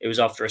 is it was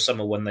after a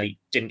summer when they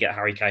didn't get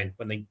Harry Kane,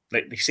 when they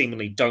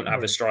seemingly don't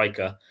have a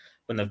striker,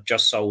 when they've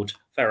just sold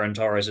Ferran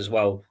Torres as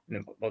well.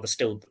 Well, they're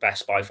still the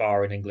best by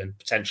far in England,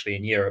 potentially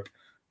in Europe,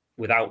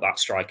 without that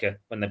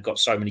striker, when they've got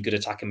so many good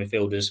attacking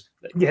midfielders.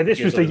 Yeah, this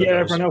was the year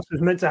everyone else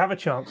was meant to have a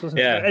chance, wasn't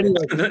it? Yeah.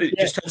 Anyway, it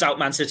just turns out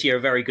Man City are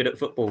very good at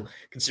football,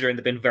 considering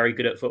they've been very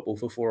good at football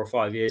for 4 or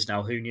 5 years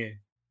now. Who knew?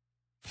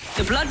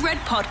 The Blood Red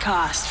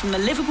Podcast from the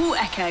Liverpool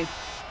Echo.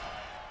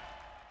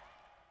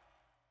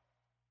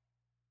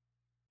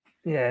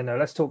 Yeah, no,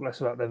 let's talk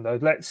less about them, though.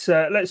 Let's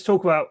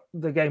talk about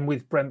the game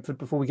with Brentford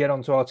before we get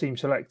on to our team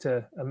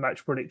selector and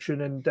match prediction.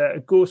 And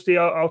Gorsty,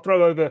 I'll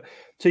throw over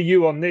to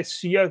you on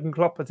this. Jurgen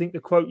Klopp, I think the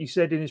quote he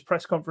said in his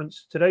press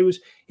conference today was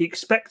he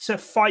expects a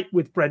fight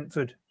with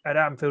Brentford at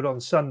Anfield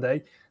on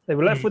Sunday. They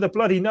were left with a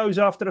bloody nose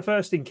after the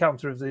first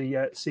encounter of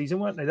the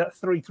season, weren't they? That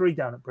 3-3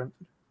 down at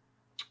Brentford.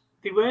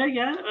 They were,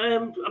 yeah.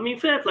 I mean,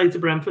 fair play to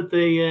Brentford.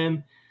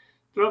 They're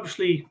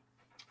obviously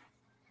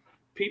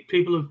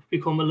people have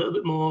become a little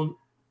bit more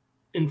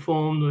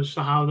informed as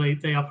to how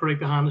they operate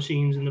behind the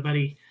scenes, and they're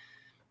very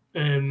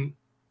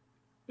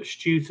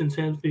astute in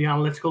terms of the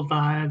analytical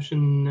dives.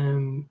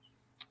 And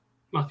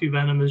Matthew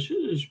Benham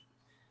has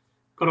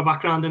got a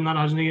background in that,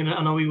 hasn't he? And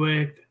I know he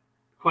worked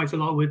quite a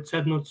lot with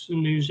Ted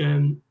Knutson, who's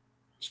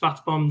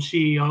StatsBomb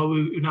CEO,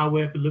 who now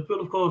work with Liverpool,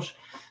 of course.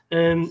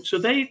 So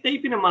they've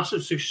been a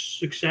massive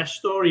success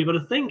story. But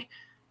I think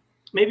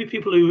maybe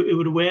people who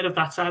were aware of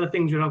that side of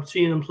things without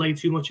seeing them play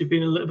too much have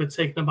been a little bit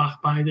taken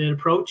aback by their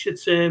approach.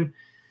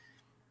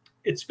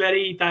 It's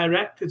very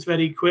direct. It's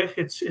very quick.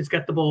 It's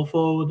get the ball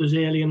forward as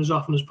early and as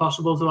often as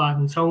possible to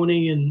Ivan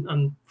Toney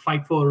and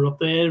fight for her up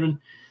there. And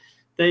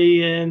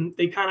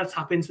they kind of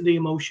tap into the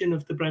emotion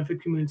of the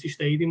Brentford Community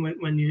Stadium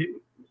when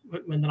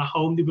they're at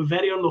home. They were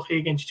very unlucky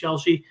against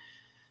Chelsea.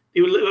 They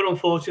were a little bit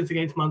unfortunate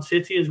against Man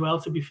City as well,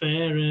 to be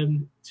fair.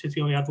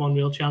 City only had one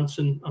real chance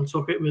and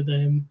took it with,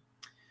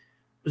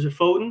 was it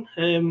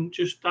Foden,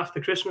 just after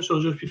Christmas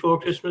or just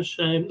before Christmas.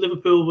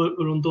 Liverpool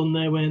were undone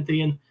there, weren't they?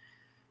 And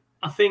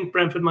I think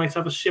Brentford might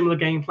have a similar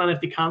game plan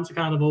if they can to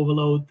kind of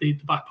overload the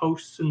back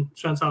posts. And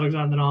Trent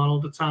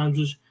Alexander-Arnold at times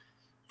was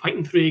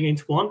fighting 3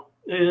 against 1.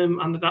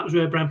 And that was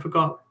where Brentford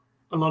got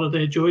a lot of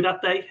their joy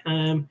that day.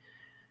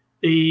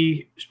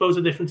 I suppose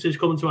the difference is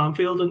coming to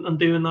Anfield and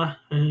doing that,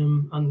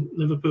 and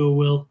Liverpool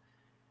will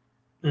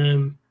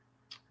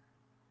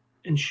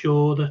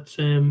ensure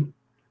that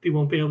they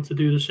won't be able to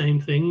do the same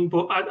thing.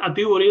 But I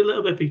do worry a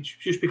little bit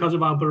just because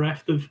of how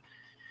bereft of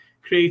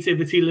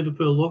creativity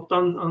Liverpool looked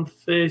on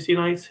Thursday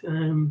night.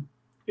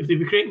 If they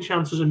were creating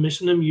chances and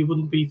missing them, you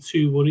wouldn't be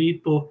too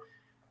worried. But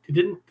they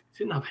didn't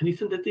have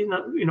anything, did they?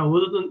 Other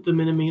than the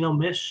Minamino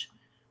miss,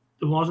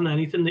 there wasn't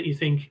anything that you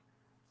think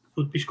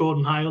would be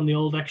scoring high on the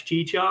old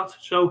XG chart.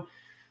 So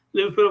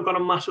Liverpool have got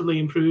to massively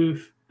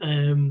improve,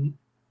 and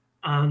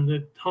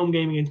the home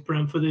game against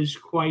Brentford is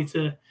quite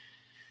a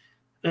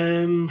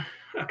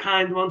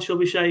kind one, shall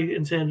we say,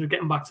 in terms of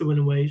getting back to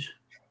winning ways.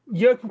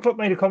 Jurgen Klopp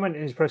made a comment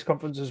in his press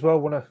conference as well. I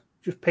want to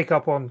just pick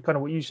up on kind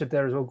of what you said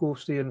there as well,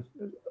 Gorsty. And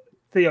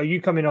Theo,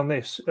 you come in on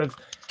this of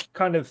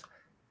kind of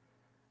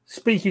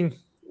speaking.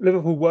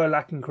 Liverpool were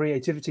lacking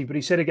creativity, but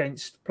he said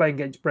playing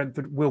against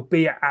Brentford will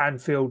be at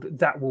Anfield.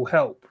 That will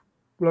help.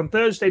 Well, on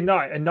Thursday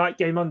night, a night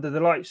game under the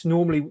lights,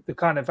 normally the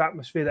kind of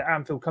atmosphere that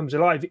Anfield comes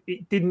alive,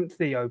 it didn't,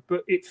 Theo,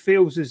 but it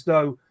feels as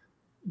though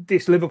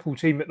this Liverpool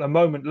team at the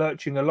moment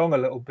lurching along a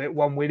little bit,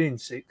 1 win in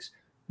 6,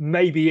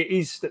 maybe it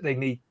is that they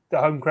need the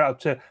home crowd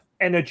to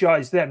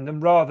energise them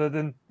rather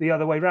than the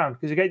other way around.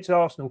 Because against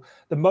Arsenal,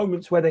 the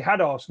moments where they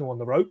had Arsenal on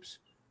the ropes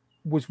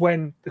was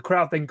when the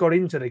crowd then got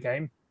into the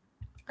game,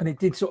 and it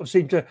did sort of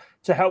seem to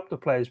help the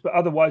players. But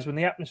otherwise, when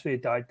the atmosphere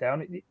died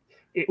down,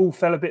 it all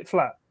fell a bit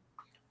flat.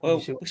 Well,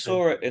 we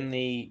saw it in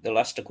the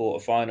Leicester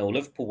quarter-final.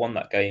 Liverpool won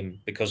that game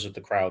because of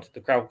the crowd.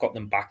 The crowd got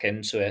them back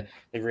into it.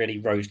 They really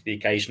rose to the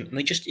occasion, and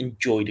they just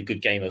enjoyed a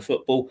good game of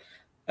football.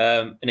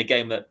 In a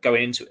game that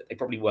going into it, they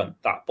probably weren't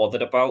that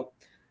bothered about.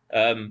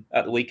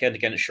 At the weekend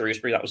against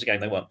Shrewsbury, that was a game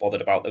they weren't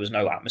bothered about. There was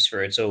no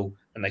atmosphere at all,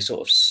 and they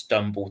sort of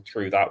stumbled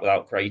through that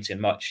without creating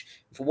much.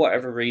 For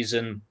whatever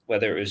reason,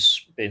 whether it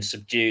was being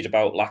subdued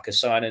about lack of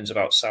signings,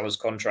 about Salah's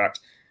contract,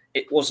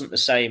 it wasn't the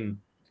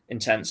same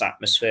intense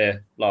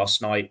atmosphere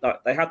last night.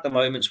 Like, they had the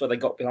moments where they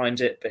got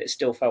behind it, but it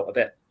still felt a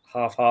bit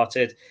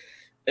half-hearted.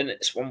 And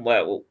it's one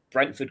where,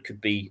 Brentford could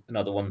be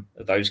another one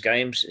of those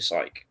games. It's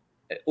like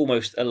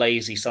almost a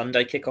lazy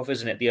Sunday kickoff,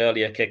 isn't it? The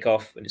earlier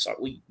kickoff. And it's like,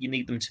 you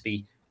need them to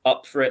be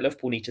up for it.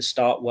 Liverpool need to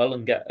start well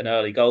and get an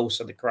early goal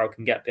so the crowd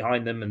can get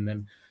behind them and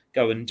then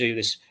go and do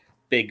this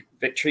big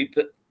victory.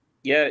 But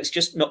yeah, it's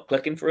just not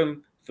clicking for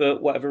him for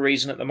whatever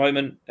reason at the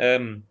moment.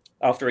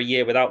 After a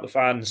year without the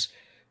fans,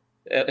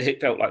 it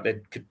felt like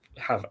they could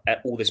have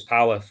all this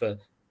power for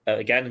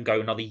again and go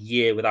another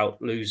year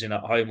without losing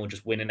at home or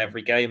just winning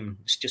every game.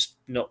 It's just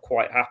not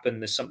quite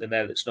happened. There's something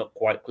there that's not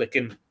quite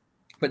clicking.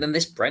 But then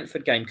this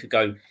Brentford game could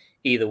go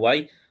either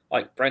way.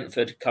 Like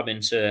Brentford come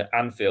into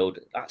Anfield,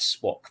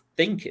 that's what I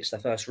think it's their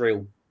first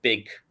real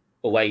big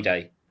away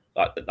day.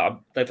 Like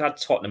they've had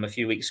Tottenham a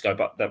few weeks ago,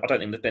 but I don't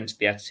think they've been to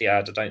the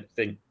Etihad. I don't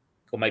think,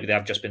 or maybe they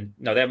have just been.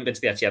 No, they haven't been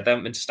to the Etihad. They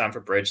haven't been to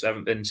Stamford Bridge. They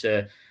haven't been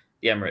to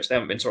the Emirates. They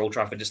haven't been to Old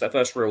Trafford. It's their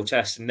first real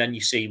test, and then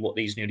you see what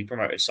these newly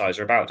promoted sides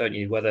are about, don't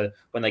you? Whether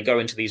when they go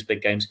into these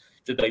big games,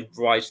 do they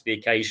rise to the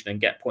occasion and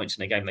get points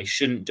in a game they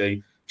shouldn't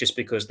do just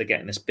because they're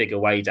getting this big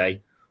away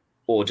day,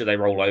 or do they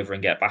roll over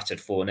and get battered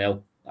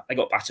 4-0? They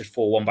got battered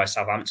 4-1 by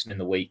Southampton in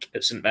the week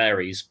at St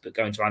Mary's, but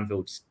going to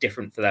Anfield is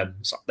different for them.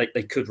 So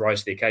they could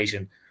rise to the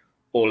occasion,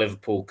 or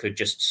Liverpool could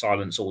just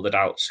silence all the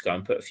doubts, go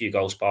and put a few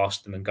goals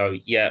past them and go,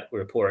 yeah,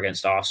 we're poor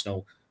against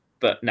Arsenal,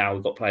 but now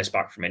we've got players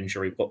back from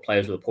injury, we've got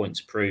players with a point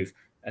to prove,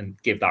 and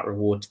give that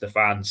reward to the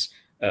fans.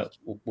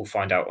 We'll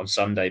find out on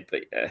Sunday,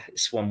 but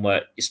it's one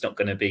where it's not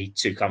going to be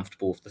too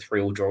comfortable if the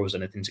 3-3 draw is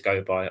anything to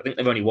go by. I think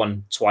they've only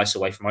won twice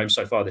away from home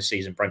so far this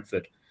season,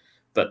 Brentford,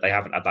 but they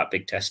haven't had that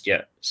big test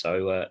yet.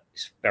 So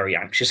it's very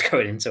anxious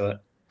going into it.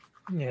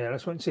 Yeah,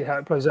 let's wait and see how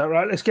it plays out.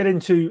 Right, let's get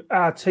into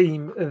our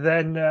team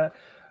then.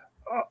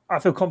 I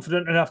feel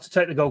confident enough to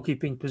take the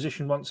goalkeeping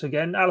position once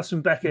again.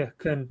 Alisson Becker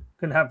can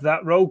have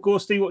that role.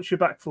 Gorsty, what's your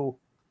back four?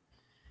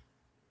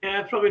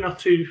 Yeah, probably not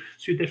too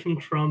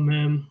different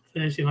from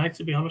Thursday night,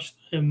 to be honest.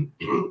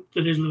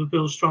 That is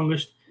Liverpool's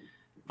strongest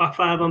back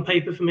five on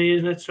paper for me,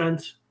 isn't it?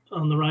 Trent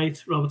on the right,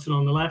 Robertson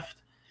on the left.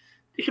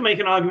 You can make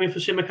an argument for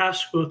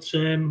Tsimikas, but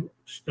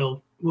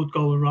still would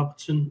go with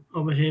Robertson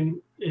over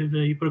him if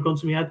you put a gun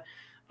to my head.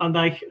 Van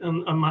Dijk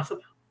and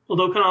Matip.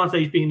 Although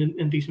Konate's been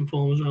in decent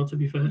form as well, to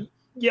be fair.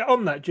 Yeah,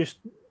 on that, just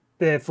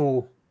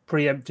therefore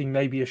preempting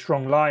maybe a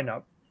strong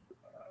lineup.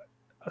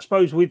 I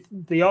suppose with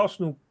the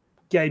Arsenal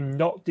game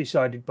not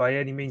decided by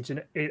any means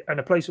and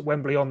a place at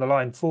Wembley on the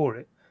line for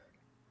it,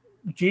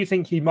 do you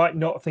think he might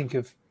not think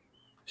of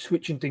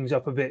switching things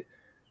up a bit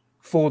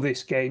for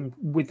this game,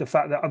 with the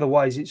fact that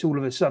otherwise it's all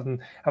of a sudden,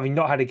 having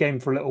not had a game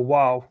for a little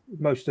while,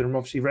 most of them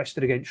obviously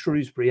rested against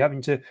Shrewsbury,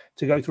 having to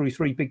go through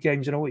 3 big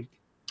games in a week?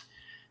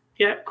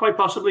 Yeah, quite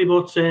possibly,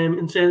 but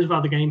in terms of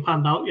how the game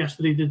panned out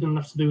yesterday, they didn't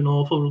have to do an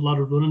awful lot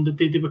of running.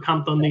 They were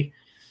camped on the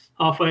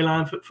halfway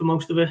line for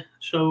most of it.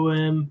 So,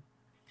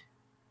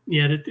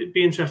 yeah, it'd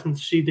be interesting to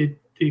see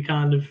the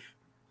kind of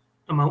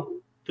amount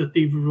that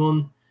they've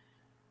run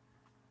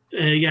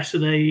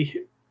yesterday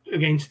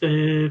against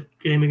the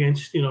game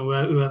against,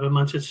 whoever,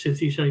 Manchester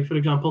City, say, for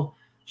example.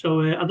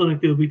 So I don't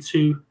think they'll be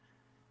too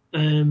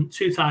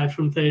tired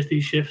from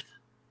Thursday's shift.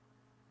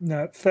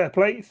 No, fair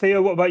play.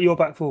 Theo, what about your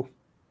back four?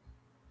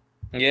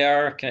 Yeah,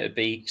 I reckon it'd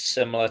be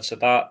similar to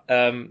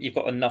that. You've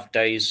got enough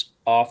days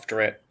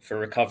after it for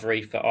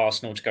recovery for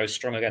Arsenal to go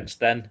strong against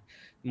then.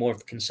 More of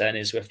the concern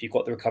is if you've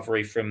got the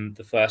recovery from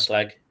the first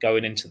leg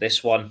going into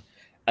this one,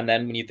 and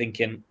then when you're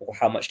thinking, well,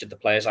 how much did the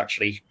players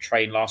actually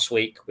train last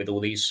week with all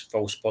these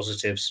false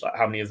positives? Like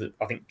how many of the,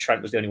 I think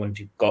Trent was the only one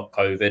who got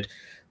COVID,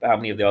 but how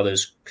many of the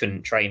others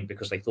couldn't train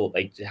because they thought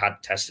they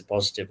had tested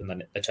positive and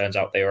then it turns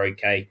out they were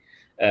okay?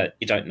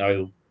 You don't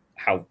know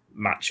how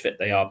match fit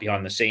they are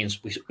behind the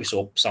scenes. We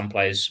saw some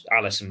players,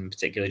 Alisson in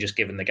particular, just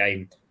given the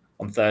game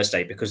on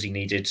Thursday because he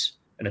needed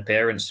an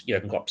appearance.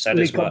 Jurgen Klopp said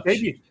as much.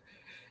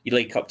 Your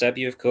League Cup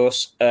debut, of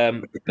course.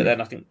 But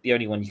then I think the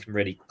only one you can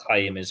really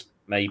claim is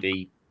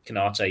maybe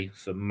Konate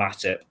for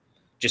Matip,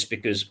 just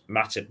because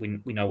Matip,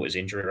 we know what his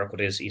injury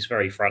record is. He's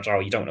very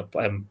fragile. You don't want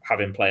to have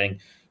him playing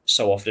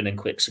so often in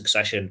quick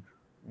succession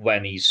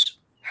when he's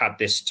had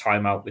this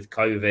timeout with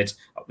COVID.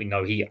 We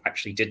know he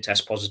actually did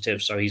test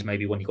positive, so he's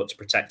maybe one you got to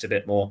protect a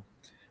bit more.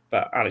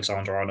 But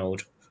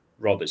Alexander-Arnold,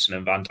 Robertson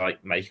and Van Dijk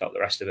make up the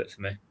rest of it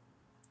for me.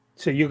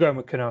 So you're going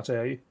with Konate,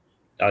 are you?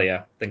 Oh, yeah,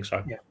 I think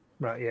so. Yeah.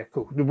 Right, yeah,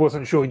 cool. I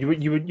wasn't sure.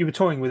 You were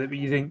toying with it, but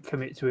you didn't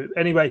commit to it.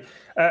 Anyway,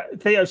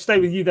 Theo, stay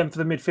with you then for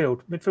the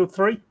midfield. Midfield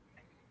 3?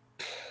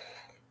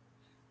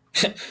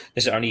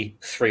 There's only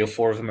 3 or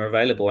 4 of them are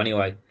available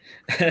anyway.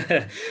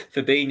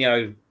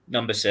 Fabinho,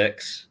 number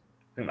 6.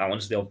 I think that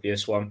one's the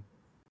obvious one.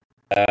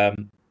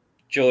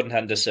 Jordan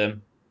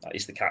Henderson,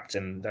 he's the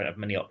captain. Don't have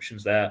many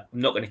options there.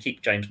 I'm not going to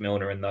keep James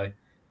Milner in, though.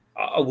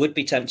 I would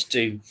be tempted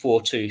to do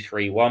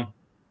 4-2-3-1.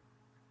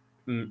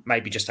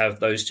 Maybe just have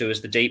those two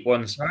as the deep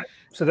ones. Right.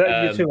 So that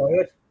are your two,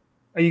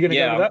 are you going to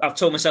go with that? I've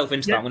told myself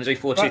into that. I'm going to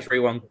do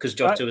 4-2-3-1 because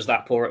Jota was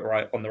that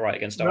poor on the right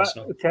against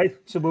Arsenal. Okay,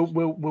 so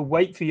we'll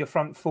wait for your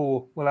front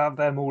four. We'll have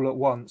them all at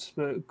once.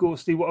 But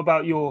Gorsty, what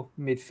about your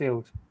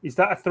midfield? Is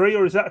that a 3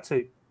 or is that a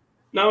 2?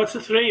 No, it's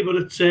a 3, but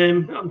it's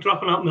I'm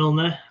dropping out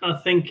Milner. I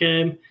think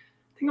it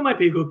might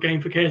be a good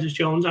game for Curtis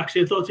Jones.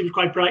 Actually, I thought he was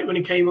quite bright when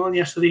he came on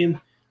yesterday, and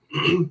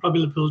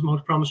probably Liverpool's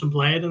most promising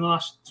player in the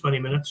last 20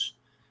 minutes.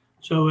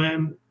 So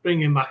bring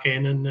him back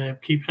in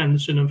and keep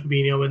Henderson and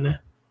Fabinho in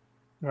there.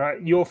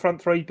 Right, your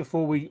front three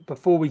before we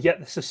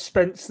get the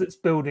suspense that's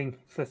building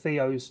for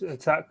Theo's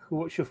attack.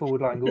 What's your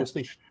forward line,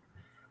 Gorsty?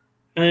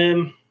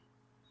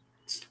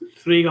 It's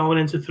 3 going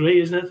into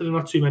 3, isn't it? There's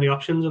not too many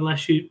options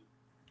unless you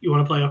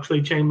want to play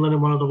Oxlade-Chamberlain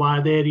in one of the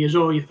wide areas,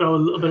 or you throw a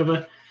little bit of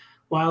a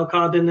wild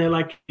card in there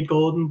like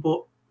Gordon.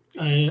 But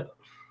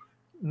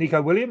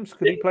Nico Williams,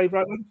 could he play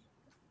right wing?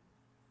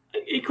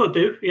 He could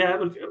do, yeah.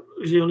 But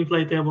he only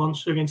played there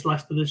once against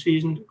Leicester this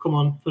season. Come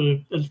on for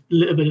a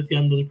little bit at the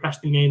end of the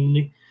Preston game,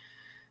 didn't he?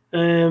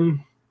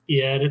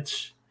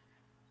 It's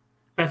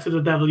better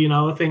the devil,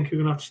 I think we're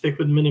going to have to stick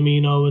with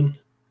Minamino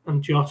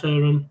and Jota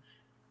and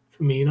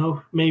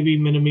Firmino. Maybe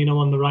Minamino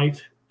on the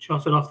right,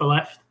 Jota off the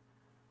left.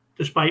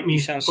 Despite me, you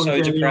sound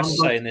so depressed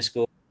saying this,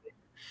 Gorsty.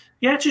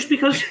 Yeah, just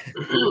because.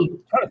 Trying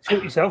to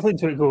talk yourself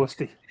into it,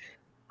 Gorsty.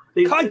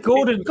 Kai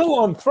Gordon, go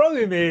on, throw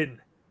him in.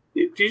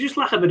 You just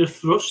lack a bit of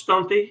thrust,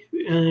 don't they?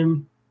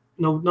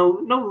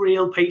 No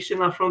real pace in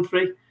that front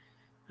three.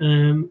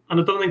 And I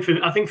don't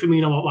think I think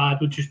Firmino out wide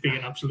would just be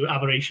an absolute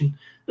aberration.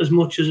 As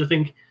much as I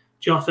think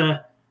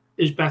Jota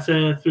is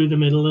better through the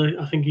middle,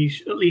 I think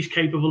he's at least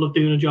capable of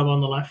doing a job on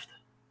the left.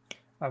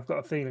 I've got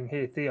a feeling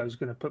here Theo's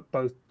going to put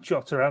both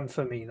Jota and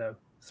Firmino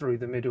through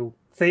the middle.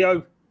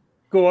 Theo,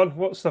 go on.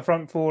 What's the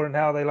front four and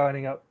how are they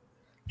lining up?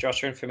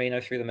 Jota and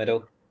Firmino through the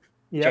middle.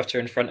 Yep. Jota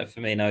in front of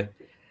Firmino.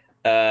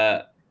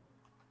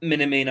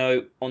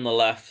 Minamino on the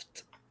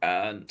left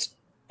and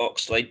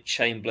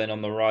Oxlade-Chamberlain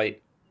on the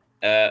right.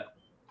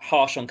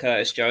 Harsh on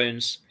Curtis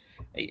Jones.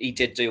 He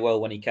did do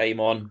well when he came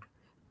on,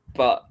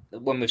 but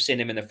when we've seen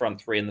him in the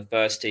front three in the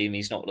first team,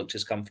 he's not looked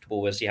as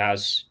comfortable as he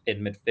has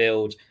in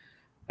midfield.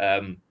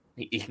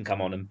 He can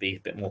come on and be a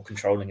bit more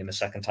controlling in the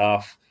second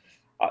half.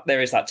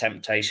 There is that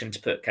temptation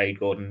to put Cade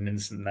Gordon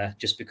in there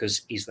just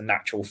because he's the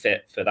natural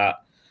fit for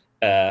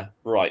that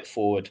right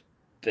forward.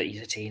 But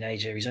he's a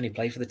teenager. He's only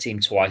played for the team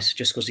twice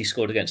just because he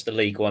scored against the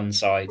League One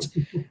side.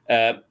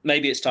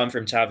 Maybe it's time for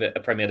him to have a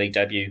Premier League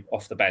debut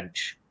off the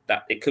bench.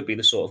 That it could be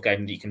the sort of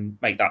game that you can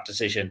make that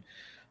decision.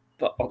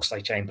 But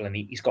Oxlade-Chamberlain,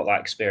 he's got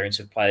that experience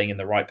of playing in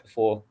the right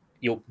before.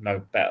 You'll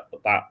know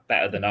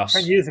better than us.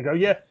 10 years ago,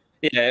 yeah.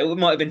 Yeah, it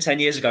might have been 10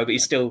 years ago, but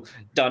he's still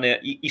done it.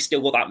 He's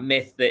still got that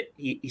myth that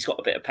he's got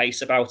a bit of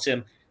pace about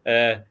him.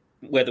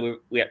 Whether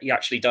he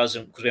actually does,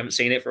 because we haven't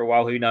seen it for a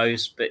while, who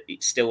knows? But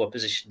it's still a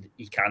position that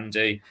he can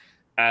do.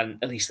 And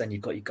at least then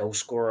you've got your goal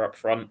scorer up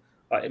front.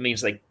 It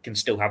means they can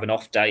still have an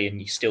off day and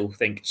you still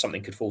think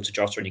something could fall to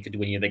Jota and he could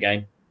win you the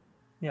game.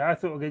 Yeah, I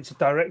thought against a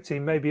direct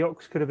team, maybe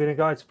Ox could have been a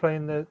guy to play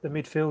in the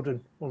midfield and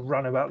or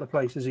run about the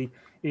place as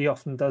he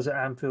often does at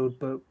Anfield.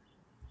 But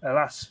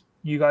alas,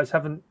 you guys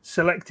haven't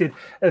selected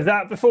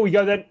that. Before we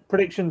go then,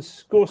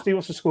 predictions. Gorsty,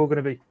 what's the score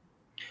going to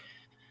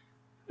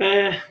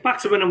be? Back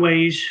to winning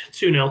ways,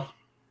 2-0.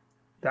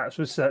 That's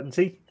with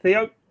certainty.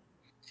 Theo?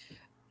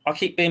 I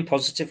keep being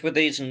positive with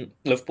these and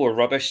Liverpool are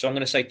rubbish, so I'm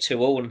going to say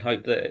 2-2 and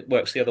hope that it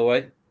works the other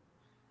way.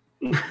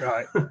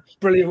 Right,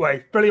 brilliant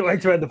way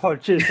to end the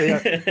pod. Cheers, Theo.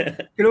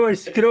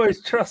 Can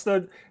always trust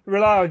and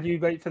rely on you,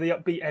 mate, for the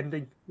upbeat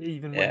ending,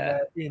 even when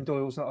Ian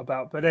Doyle's not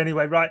about. But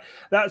anyway, right,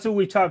 that's all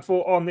we've time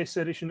for on this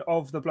edition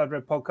of the Blood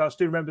Red Podcast.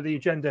 Do remember the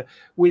agenda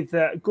with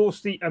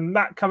Gorsty and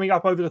Matt coming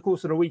up over the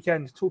course of the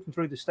weekend, talking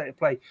through the state of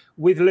play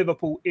with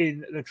Liverpool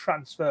in the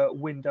transfer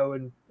window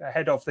and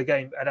ahead of the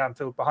game at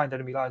Anfield behind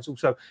enemy lines.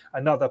 Also,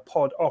 another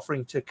pod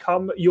offering to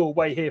come your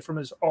way here from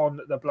us on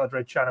the Blood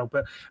Red channel.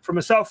 But from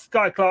myself,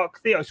 Guy Clark,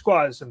 Theo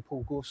Squires and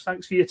Paul Gorse,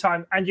 thanks for your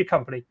time and your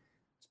company.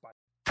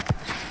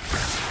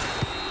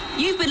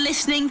 You've been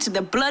listening to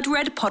the Blood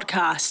Red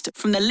Podcast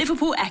from the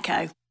Liverpool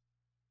Echo.